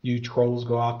you trolls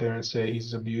go out there and say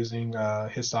he's abusing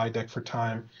his side deck for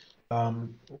time,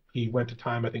 um, he went to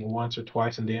time, I think, once or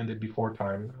twice, and they ended before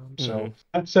time. Hmm. So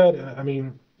that said, I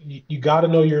mean, you got to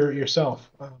know yourself.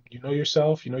 You know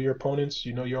yourself. You know your opponents.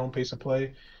 You know your own pace of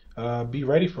play. Be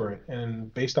ready for it.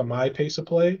 And based on my pace of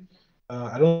play,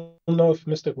 I don't know if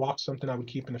Mystic Walk's something I would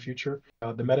keep in the future.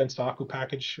 The Meta and Saku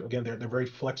package, again, they're very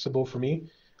flexible for me.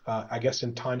 I guess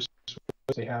in times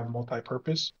they have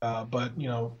multi-purpose. But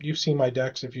you've seen my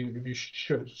decks. If you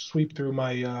sweep through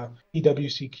my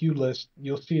EWCQ list,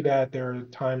 you'll see that there are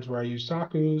times where I use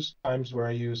Saku's, times where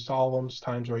I use Solemns,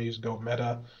 times where I use Go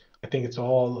Meta. I think it's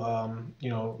all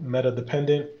meta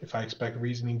dependent. If I expect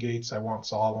reasoning gates, I want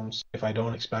Solemns. If I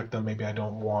don't expect them, maybe I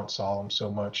don't want Solemns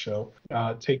so much. So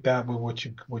take that with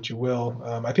what you will.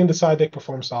 I think the side deck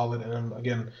performed solid, and I'm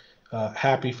again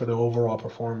happy for the overall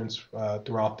performance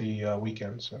throughout the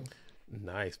weekend. So.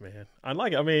 Nice, man. I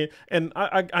like it. I mean, and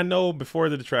I know before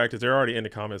the detractors, they're already in the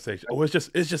comment section. Oh, it's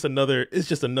just another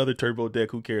turbo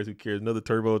deck. Who cares? Who cares? Another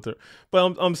turbo.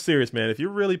 But I'm serious, man. If you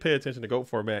really pay attention to GOAT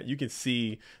format, you can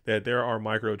see that there are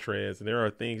micro trends and there are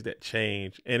things that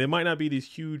change. And it might not be these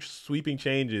huge sweeping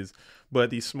changes,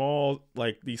 but these small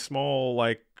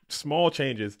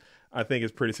changes, I think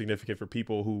is pretty significant for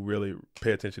people who really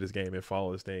pay attention to this game and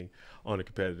follow this thing on the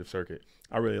competitive circuit.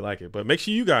 I really like it. But make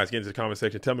sure you guys get into the comment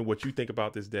section. Tell me what you think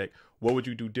about this deck. What would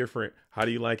you do different? How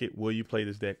do you like it? Will you play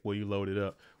this deck? Will you load it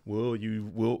up? What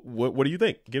do you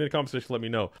think? Get in the comment section. Let me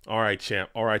know. All right,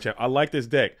 champ. All right, champ. I like this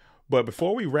deck. But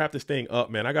before we wrap this thing up,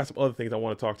 man, I got some other things I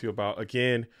want to talk to you about.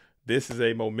 Again, this is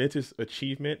a momentous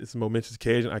achievement. It's a momentous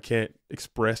occasion. I can't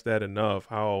express that enough,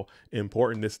 how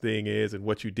important this thing is and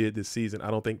what you did this season.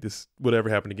 I don't think this would ever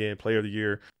happen again. Player of the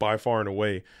year by far and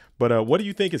away. But what do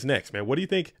you think is next, man? What do you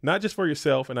think, not just for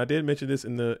yourself, and I did mention this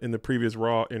in the previous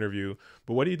Raw interview,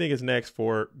 but what do you think is next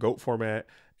for GOAT format?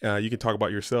 You can talk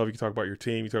about yourself. You can talk about your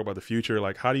team. You can talk about the future.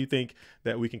 Like, how do you think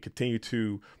that we can continue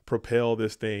to propel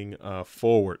this thing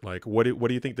forward? Like, what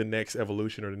do you think the next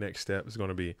evolution or the next step is going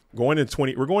to be? We're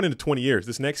going into 20 years.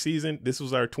 This next season, this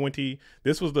was our 20.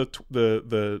 This was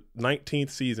the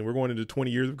 19th season. We're going into 20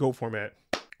 years of GO format.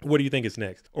 What do you think is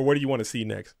next, or what do you want to see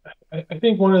next? I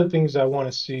think one of the things I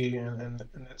want to see, and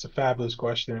that's a fabulous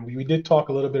question. We did talk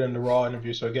a little bit in the Raw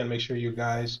interview, so again, make sure you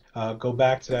guys go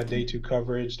back to that day two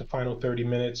coverage, the final 30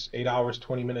 minutes, 8 hours,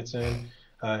 20 minutes in,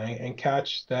 and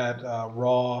catch that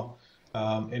Raw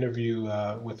interview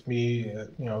with me,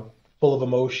 full of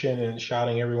emotion and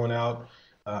shouting everyone out.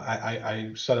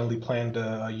 I suddenly planned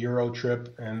a Euro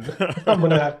trip, and I'm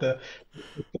gonna have to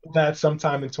do that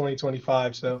sometime in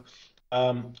 2025. So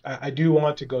I do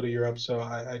want to go to Europe, so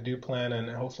I do plan, and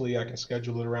hopefully I can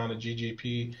schedule it around a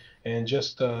GGP and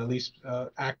just at least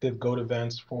active GOAT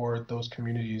events for those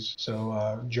communities.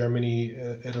 So Germany,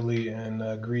 Italy,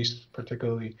 and Greece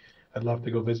particularly, I'd love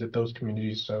to go visit those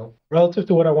communities. So relative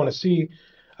to what I want to see,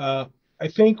 uh, I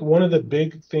think one of the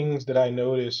big things that I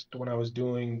noticed when I was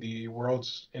doing the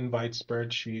world's invite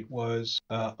spreadsheet was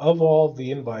of all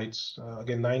the invites,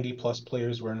 again, 90 plus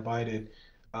players were invited.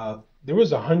 There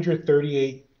was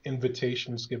 138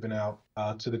 invitations given out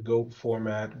to the GOAT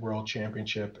format World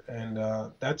Championship, and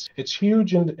it's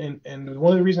huge. And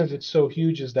one of the reasons it's so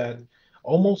huge is that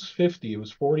almost 50, it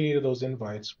was 48 of those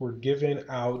invites were given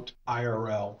out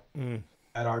IRL Mm.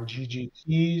 at our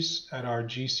GGPs, at our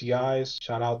GCIs.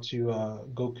 Shout out to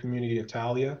Go Community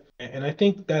Italia. And I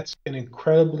think that's an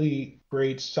incredibly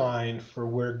great sign for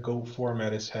where Go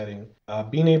format is heading.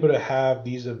 Being able to have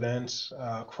these events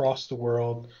across the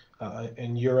world,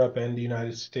 in Europe and the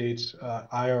United States,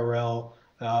 IRL,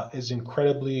 is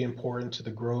incredibly important to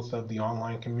the growth of the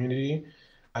online community.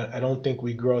 I don't think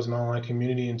we grow as an online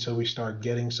community until we start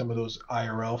getting some of those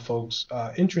IRL folks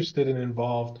interested and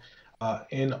involved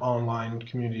in online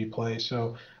community play.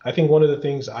 So I think one of the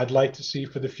things I'd like to see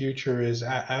for the future is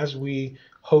as we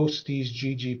host these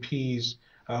GGPs,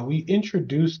 we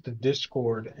introduce the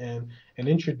Discord and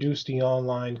introduce the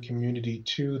online community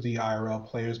to the IRL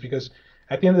players because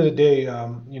at the end of the day,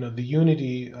 the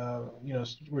unity,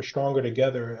 we're stronger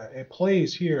together. It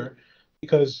plays here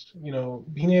because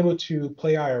being able to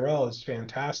play IRL is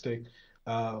fantastic,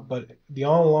 but the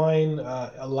online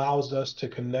allows us to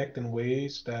connect in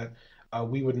ways that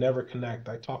we would never connect.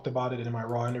 I talked about it in my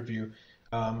Raw interview.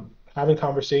 Having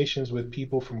conversations with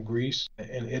people from Greece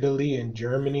and Italy and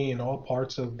Germany and all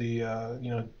parts of the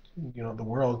the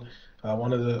world.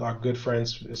 One of our good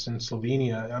friends is in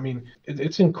Slovenia. I mean,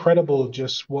 it's incredible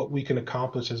just what we can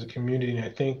accomplish as a community. And I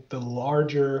think the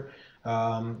larger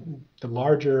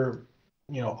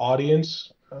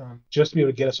audience, just to be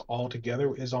able to get us all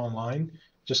together is online.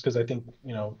 Just because I think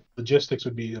logistics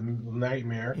would be a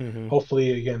nightmare. Hmm.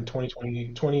 Hopefully, again,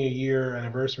 2020 a year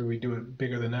anniversary, we do it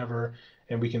bigger than ever,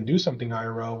 and we can do something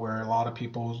IRL where a lot of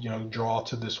people draw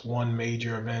to this one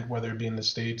major event, whether it be in the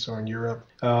States or in Europe.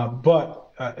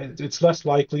 But it's less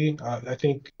likely. I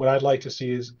think what I'd like to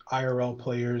see is IRL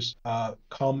players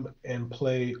come and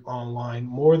play online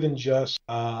more than just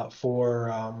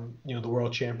for the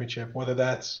World Championship, whether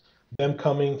that's them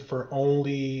coming for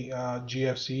only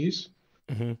GFCs.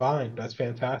 Hmm. Fine, that's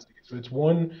fantastic. So it's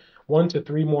one to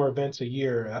three more events a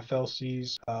year,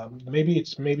 FLCs.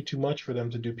 Maybe too much for them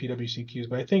to do PWCQs,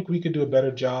 but I think we could do a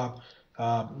better job,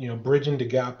 bridging the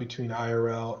gap between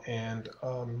IRL and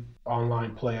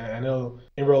online play. I know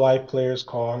in real life players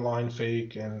call online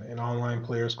fake, and online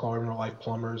players call in real life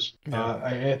plumbers. Yeah.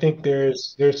 I think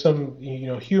there's some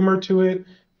humor to it.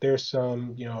 There's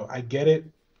some I get it.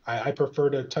 I prefer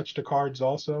to touch the cards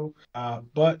also.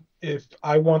 But if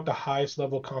I want the highest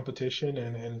level competition,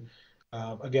 and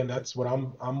again, that's what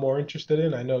I'm more interested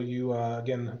in. I know you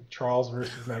again, Charles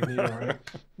versus Magneto, right?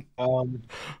 Um,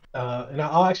 and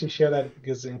I'll actually share that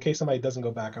because in case somebody doesn't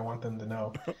go back, I want them to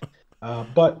know.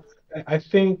 But I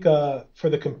think for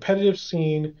the competitive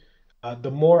scene,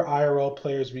 the more IRL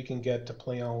players we can get to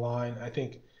play online, I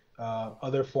think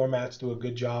other formats do a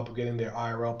good job of getting their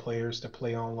IRL players to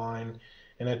play online.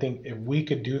 And I think if we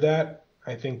could do that,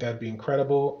 I think that'd be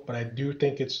incredible. But I do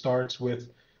think it starts with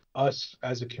us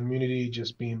as a community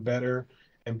just being better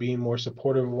and being more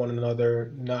supportive of one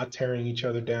another, not tearing each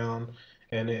other down.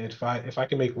 And if I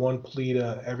can make one plea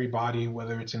to everybody,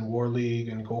 whether it's in War League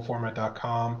and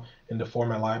GoFormat.com, in the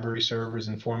format library servers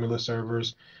and formula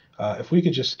servers, if we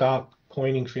could just stop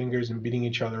pointing fingers and beating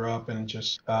each other up and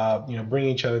just bringing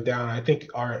each other down, I think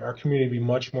our community would be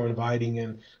much more inviting.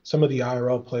 And some of the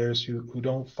IRL players who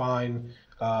don't find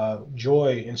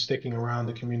joy in sticking around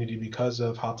the community because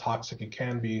of how toxic it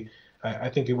can be, I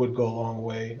think it would go a long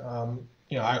way.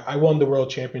 I won the world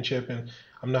championship, and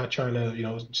I'm not trying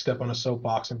to, step on a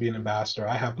soapbox and be an ambassador.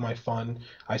 I have my fun.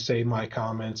 I say my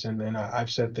comments, and then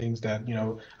I've said things that,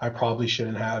 I probably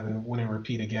shouldn't have and wouldn't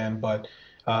repeat again. But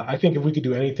I think if we could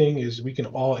do anything, is we can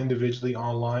all individually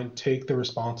online take the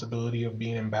responsibility of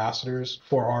being ambassadors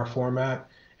for our format,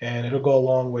 and it'll go a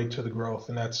long way to the growth.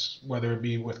 And that's whether it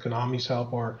be with Konami's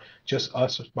help or just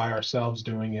us by ourselves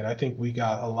doing it. I think we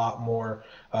got a lot more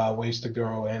ways to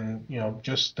grow, and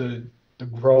just the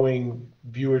growing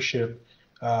viewership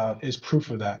is proof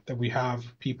of that. That we have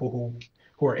people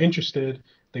who are interested,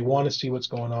 they want to see what's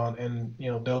going on, and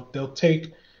they'll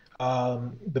take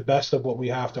the best of what we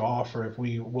have to offer if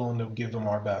we willing to give them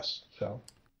our best. So.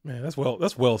 Man, that's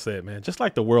well said, man. Just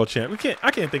like the world champ,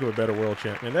 I can't think of a better world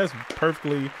champ, man. That's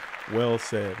perfectly well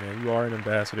said, man. You are an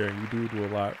ambassador, and you do a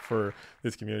lot for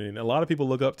this community, and a lot of people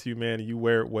look up to you, man. And you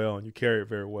wear it well, and you carry it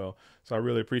very well. So I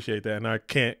really appreciate that, and I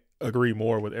can't agree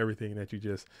more with everything that you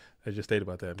just stated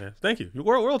about that, man. Thank you. You're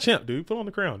world champ, dude. Put on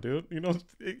the crown, dude.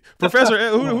 Professor,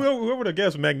 whoever would have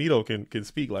guessed Magneto can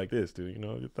speak like this, dude.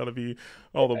 You thought it'd be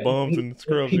all the bums and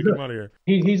scrubs that come out of here.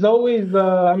 He's always,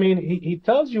 I mean, he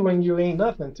tells you when you ain't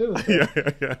nothing too. So.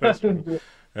 Yeah, that's true.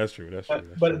 That's true. That's true.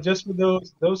 That's But true. just for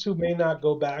those who may not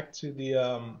go back to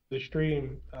the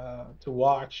stream to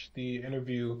watch the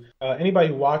interview, anybody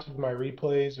who watches my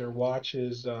replays or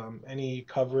watches any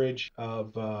coverage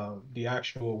of the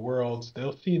actual worlds,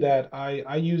 they'll see that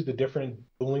I used a different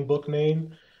dueling book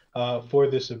name for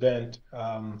this event.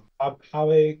 Have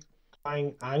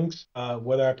Angst.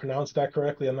 Whether I pronounced that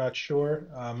correctly, I'm not sure.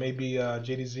 Maybe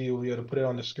JDZ will be able to put it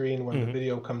on the screen when the Hmm.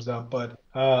 video comes up. But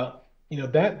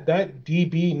that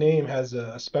DB name has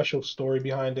a special story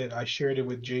behind it. I shared it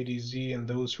with JDZ and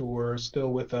those who were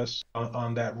still with us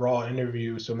on that Raw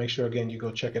interview. So make sure again you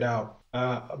go check it out.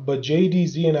 But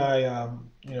JDZ and I,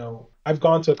 I've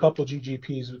gone to a couple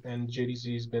GGPs and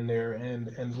JDZ's been there,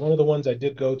 and one of the ones I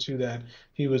did go to that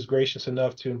he was gracious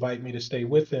enough to invite me to stay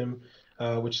with him.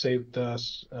 Which saved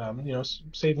us,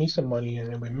 saved me some money,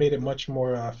 and it made it much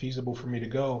more feasible for me to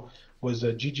go. Was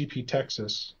GGP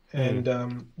Texas, Mm.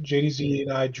 and JDZ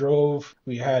and I drove.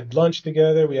 We had lunch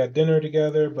together, we had dinner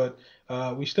together, but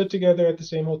we stood together at the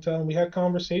same hotel and we had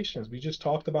conversations. We just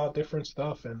talked about different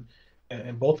stuff,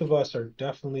 and both of us are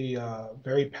definitely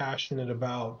very passionate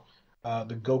about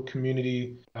the GOAT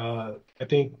community. I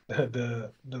think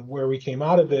the where we came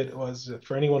out of it was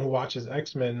for anyone who watches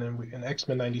X-Men, and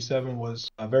X-Men '97 was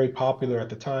very popular at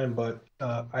the time. But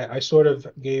I sort of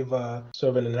gave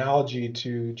sort of an analogy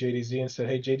to JDZ and said,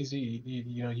 "Hey, JDZ,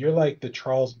 you're like the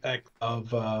Charles X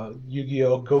of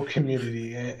Yu-Gi-Oh GOAT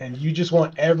community, and you just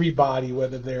want everybody,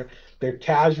 whether they're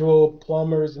casual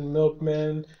plumbers and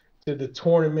milkmen." To the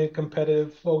tournament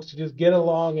competitive folks to just get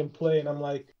along and play. And I'm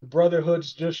like,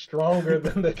 Brotherhood's just stronger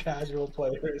than the casual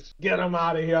players. Get them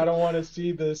out of here. I don't want to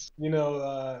see this,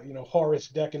 Horus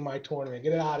deck in my tournament.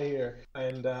 Get it out of here.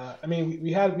 And I mean,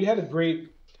 we had a great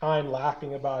time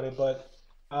laughing about it, but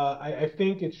I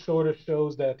think it sort of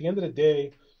shows that at the end of the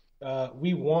day,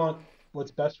 we want what's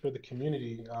best for the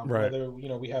community. Right. Whether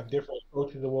we have different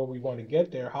approaches of where we want to get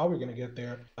there, how we're going to get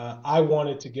there. I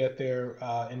wanted to get there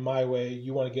in my way.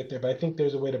 You want to get there, but I think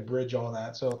there's a way to bridge all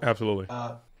that. So, Absolutely.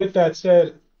 with that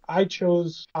said, I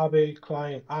chose Habe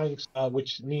Klein Angst,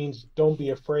 which means don't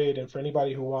be afraid. And for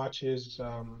anybody who watches,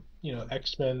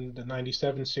 X-Men, the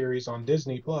 97 series on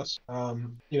Disney Plus,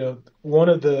 one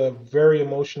of the very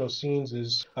emotional scenes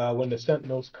is when the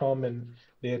Sentinels come and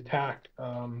they attack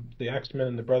the X-Men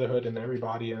and the Brotherhood and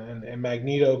everybody, and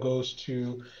Magneto goes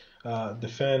to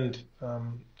defend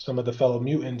some of the fellow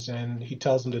mutants, and he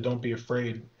tells them to don't be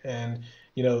afraid. And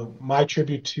my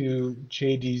tribute to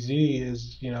JDZ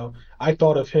is, I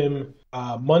thought of him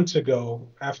months ago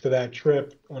after that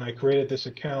trip when I created this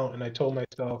account, and I told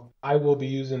myself I will be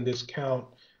using this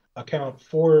account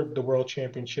for the World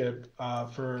Championship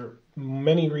for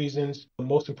many reasons.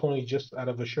 Most importantly, just out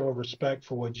of a show of respect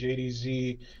for what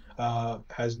JDZ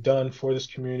has done for this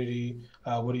community,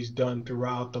 what he's done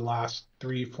throughout the last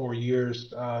 3, 4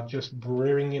 years, just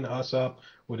bringing us up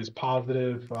with his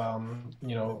positive,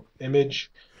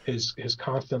 image, his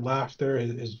constant laughter,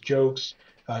 his jokes,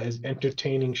 his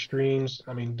entertaining streams.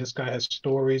 I mean, this guy has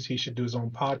stories. He should do his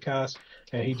own podcast,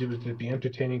 and he would be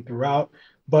entertaining throughout.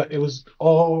 But it was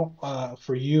all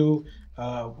for you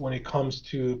when it comes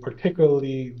to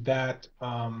particularly that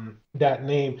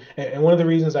name. And one of the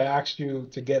reasons I asked you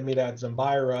to get me that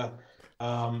Zambira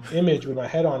image with my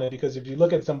head on it, because if you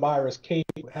look at Zambira's cape,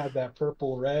 it has that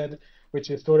purple red, which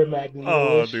is sort of Oh,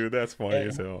 Magneto-ish. dude, that's funny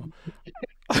as And hell.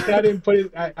 I didn't put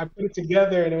it. I put it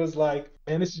together, and it was like,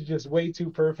 man, this is just way too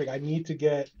perfect. I need to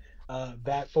get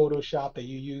that Photoshop that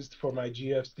you used for my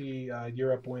GFC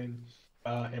Europe win,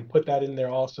 and put that in there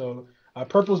also.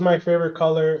 Purple is my favorite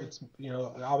color. It's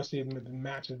obviously the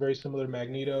match is very similar to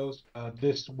Magneto's.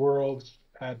 This world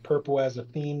had purple as a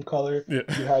theme color. Yeah.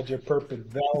 You had your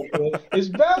perfect velvet. It's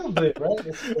velvet, right?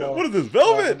 What is this,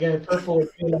 velvet? Again, purple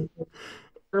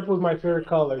is my favorite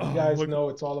color. You Oh, guys know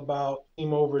it's all about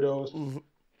team overdose.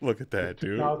 look at that,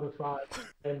 dude. 2005.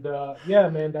 And yeah,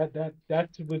 man, that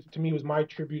was to me was my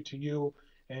tribute to you,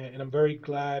 and I'm very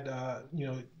glad.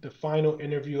 The final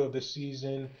interview of the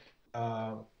season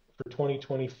for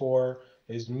 2024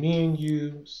 is me and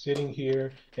you sitting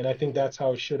here, and I think that's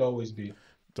how it should always be.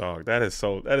 Dog, that is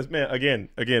man, again,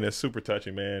 it's super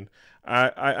touching, man.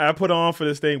 I put on for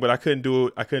this thing, but I couldn't do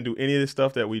it. I couldn't do any of this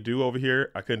stuff that we do over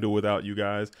here. I couldn't do it without you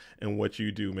guys and what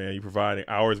you do, man. You providing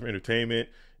hours of entertainment.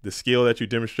 The skill that you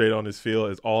demonstrate on this field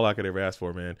is all I could ever ask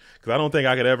for, man. Because I don't think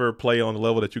I could ever play on the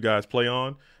level that you guys play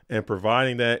on. And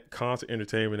providing that constant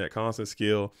entertainment, that constant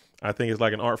skill, I think is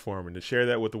like an art form. And to share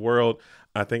that with the world,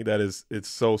 I think it's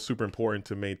so super important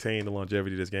to maintain the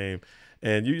longevity of this game.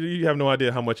 And you have no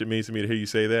idea how much it means to me to hear you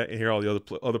say that and hear all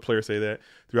the other players say that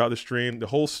throughout the stream. The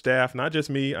whole staff, not just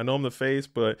me. I know I'm the face,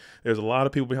 but there's a lot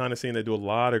of people behind the scene that do a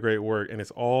lot of great work, and it's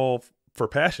all for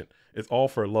passion. It's all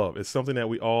for love. It's something that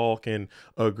we all can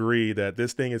agree that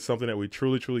this thing is something that we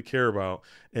truly, truly care about,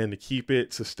 and to keep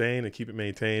it sustained and keep it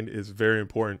maintained is very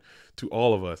important to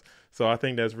all of us. So I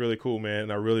think that's really cool, man.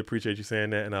 And I really appreciate you saying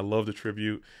that. And I love the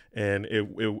tribute, and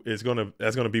that's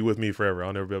gonna be with me forever.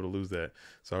 I'll never be able to lose that.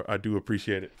 So I do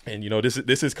appreciate it. And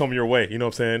this is coming your way. You know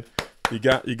what I'm saying? You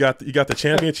got the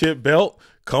championship belt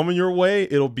coming your way.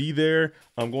 It'll be there.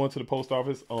 I'm going to the post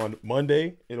office on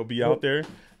Monday. It'll be out there,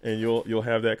 and you'll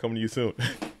have that coming to you soon.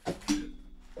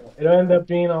 It'll end up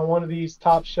being on one of these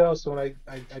top shelves. So when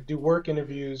I do work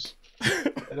interviews,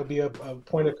 it'll be a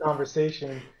point of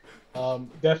conversation.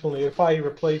 Definitely, it'll probably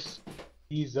replace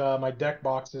these my deck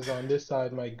boxes on this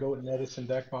side, my Goat and Edison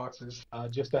deck boxes,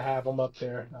 just to have them up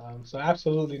there. So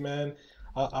absolutely, man.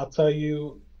 I'll tell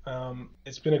you,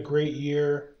 it's been a great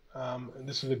year.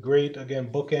 This is a great,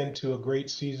 again, bookend to a great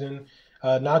season.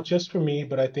 Not just for me,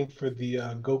 but I think for the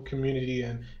GOAT community.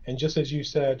 And just as you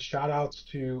said, shout outs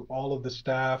to all of the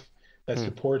staff that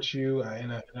supports you.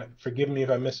 And forgive me if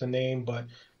I miss a name, but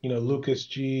Lucas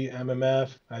G,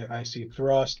 MMF, I see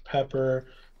Thrust, Pepper,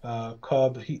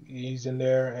 Cub, he's in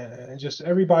there, and just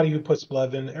everybody who puts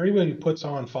blood in, everybody who puts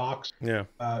on Fox. Yeah.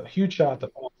 Huge shout out to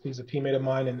Fox. He's a teammate of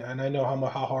mine, and I know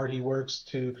how hard he works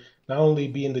to not only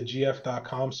be in the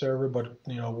GF.com server, but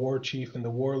war chief in the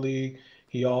War League.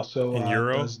 He also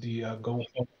does the Go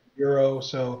Euro.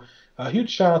 So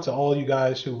huge shout out to all you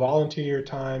guys who volunteer your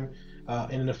time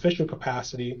in an official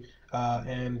capacity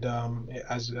and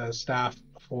as staff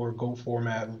for Go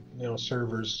format,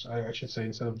 servers, I should say,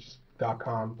 instead of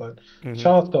 .com. But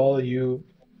shout out to all of you.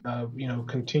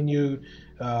 Continued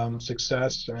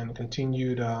success and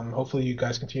continued. Hopefully, you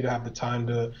guys continue to have the time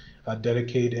to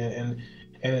dedicate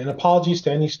and apologies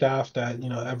to any staff that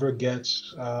ever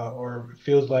gets or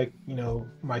feels like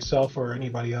myself or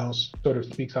anybody else sort of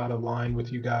speaks out of line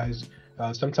with you guys.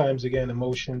 Sometimes again,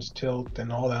 emotions tilt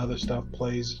and all that other stuff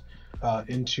plays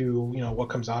into what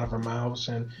comes out of our mouths,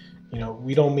 and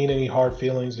we don't mean any hard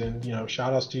feelings, and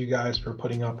shout outs to you guys for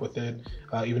putting up with it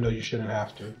even though you shouldn't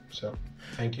have to. So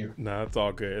thank you. No, it's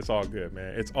all good. It's all good,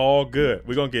 man. It's all good.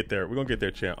 We're gonna get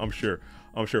there, champ. I'm sure.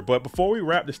 But before we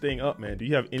wrap this thing up, man, do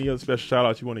you have any other special shout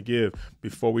outs you want to give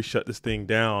before we shut this thing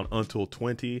down until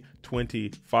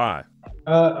 2025?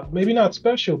 Maybe not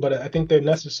special, but I think they're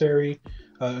necessary.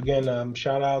 Again,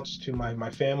 shout outs to my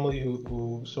family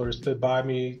who sort of stood by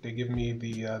me. They give me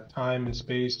the time and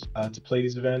space to play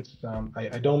these events.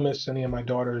 I don't miss any of my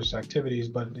daughter's activities,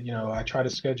 but I try to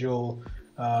schedule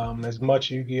as much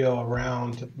Yu-Gi-Oh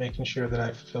around making sure that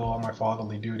I fulfill all my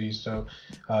fatherly duties. So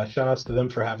shout outs to them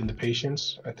for having the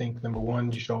patience. I think number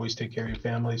one, you should always take care of your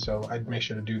family, so I'd make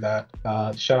sure to do that.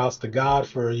 Shout outs to God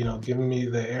for giving me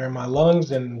the air in my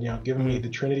lungs and giving me the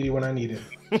Trinity when I need it.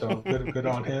 So good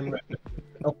on him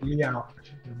helping me out.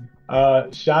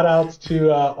 Shout outs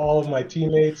to all of my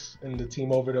teammates in the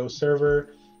Team Overdose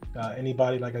server.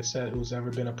 Anybody, like I said, who's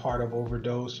ever been a part of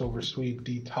Overdose, Oversweep,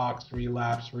 Detox,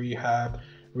 Relapse, Rehab,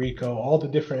 Rico, all the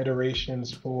different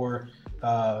iterations for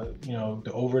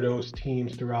the Overdose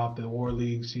teams throughout the War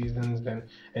League seasons,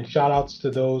 and shout outs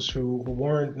to those who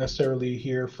weren't necessarily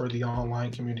here for the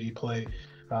online community play.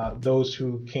 Those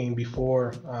who came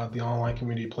before the online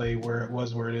community play where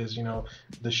it is,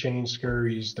 the Shane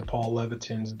Scurries, the Paul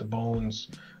Levitons, the Bones,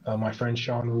 my friend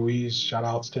Sean Ruiz, shout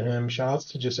outs to him. Shout outs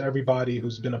to just everybody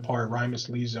who's been a part, Rymus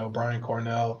Lizo, Brian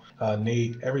Cornell,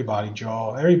 Nate, everybody,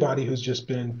 Jaw, everybody who's just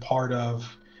been part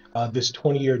of this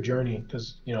 20-year journey,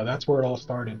 because that's where it all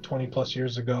started 20 plus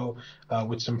years ago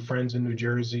with some friends in New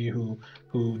Jersey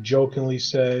who jokingly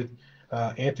said,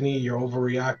 Anthony, you're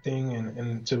overreacting,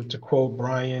 and to quote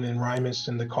Brian and Rymus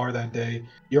in the car that day,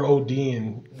 you're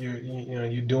ODing,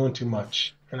 you're doing too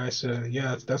much. And I said,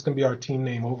 yeah, that's gonna be our team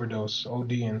name, Overdose,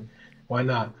 ODing. Why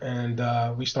not?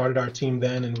 And we started our team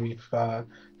then, and we've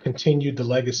continued the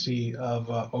legacy of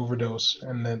Overdose,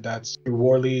 and then that's through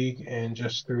War League and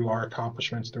just through our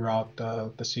accomplishments throughout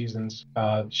the seasons.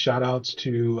 Shout outs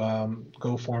to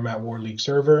Go Format War League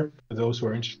server for those who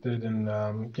are interested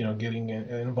in getting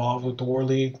involved with the War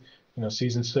League.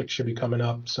 Season 6 should be coming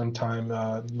up sometime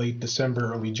late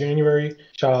December, early January.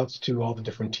 Shout outs to all the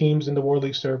different teams in the War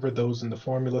League server, those in the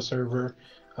Formula server.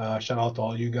 Shout out to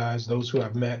all you guys, those who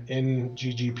have met in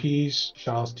GGPs.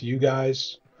 Shout outs to you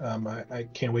guys. I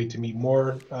can't wait to meet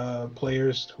more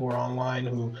players who are online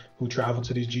who travel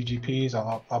to these GGPs.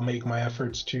 I'll make my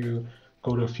efforts to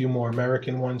go to a few more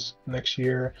American ones next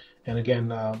year. And again,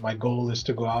 my goal is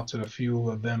to go out to a few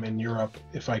of them in Europe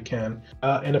if I can.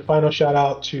 And a final shout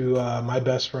out to my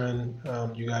best friend.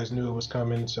 You guys knew it was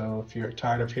coming, so if you're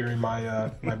tired of hearing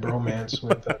my my bromance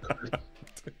with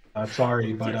Chris,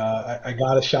 sorry, but I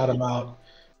gotta shout him out.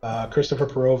 Christopher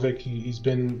Perovic, he's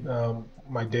been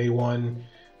my day one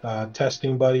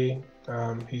testing buddy.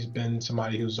 He's been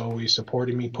somebody who's always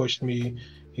supported me, pushed me.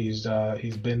 He's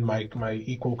been my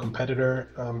equal competitor.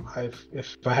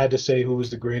 If I had to say who was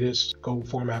the greatest Go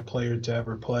format player to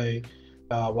ever play,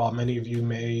 While many of you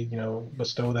may,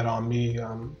 bestow that on me,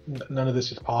 none of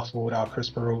this is possible without Chris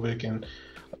Perovic and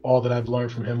all that I've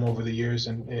learned from him over the years.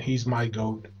 And he's my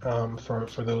GOAT,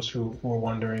 for those who are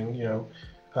wondering.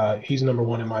 He's number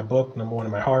one in my book, number one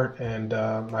in my heart, and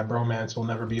my bromance will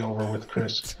never be over with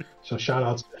Chris. So shout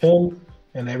outs to him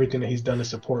and everything that he's done to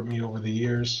support me over the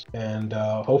years. And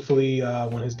hopefully,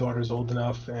 when his daughter's old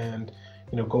enough and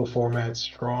go format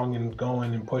strong and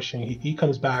going and pushing, he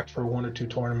comes back for 1 or 2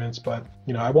 tournaments. But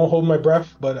I won't hold my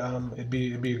breath. But it'd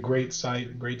be a great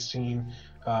sight, great scene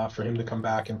for him to come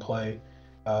back and play.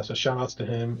 So shout outs to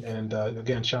him, and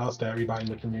again, shout outs to everybody in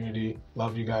the community.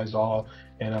 Love you guys all,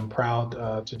 and I'm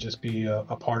proud to just be a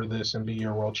part of this and be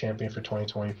your world champion for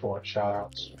 2024. Shout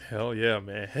outs. Hell yeah,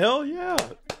 man. Hell yeah.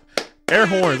 Air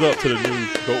horns up to the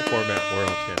new GOAT format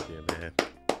world champion, man.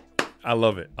 I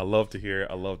love it. I love to hear it.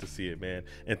 I love to see it, man.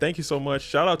 And thank you so much.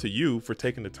 Shout out to you for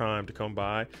taking the time to come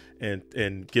by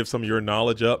and give some of your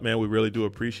knowledge up, man. We really do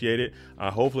appreciate it.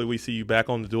 Hopefully we see you back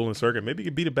on the dueling circuit. Maybe you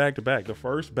could beat it back-to-back, the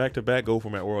first back-to-back GOAT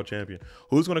format world champion.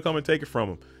 Who's going to come and take it from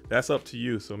him? That's up to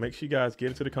you. So make sure you guys get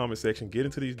into the comment section, get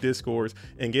into these Discords,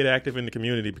 and get active in the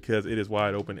community, because it is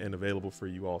wide open and available for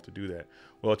you all to do that.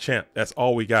 Well, champ, that's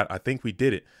all we got. I think we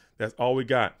did it. That's all we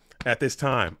got. At this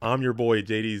time, I'm your boy,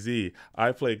 JDZ.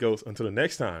 I play Ghost. Until the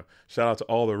next time, shout out to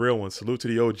all the real ones. Salute to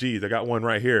the OGs. I got one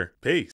right here. Peace.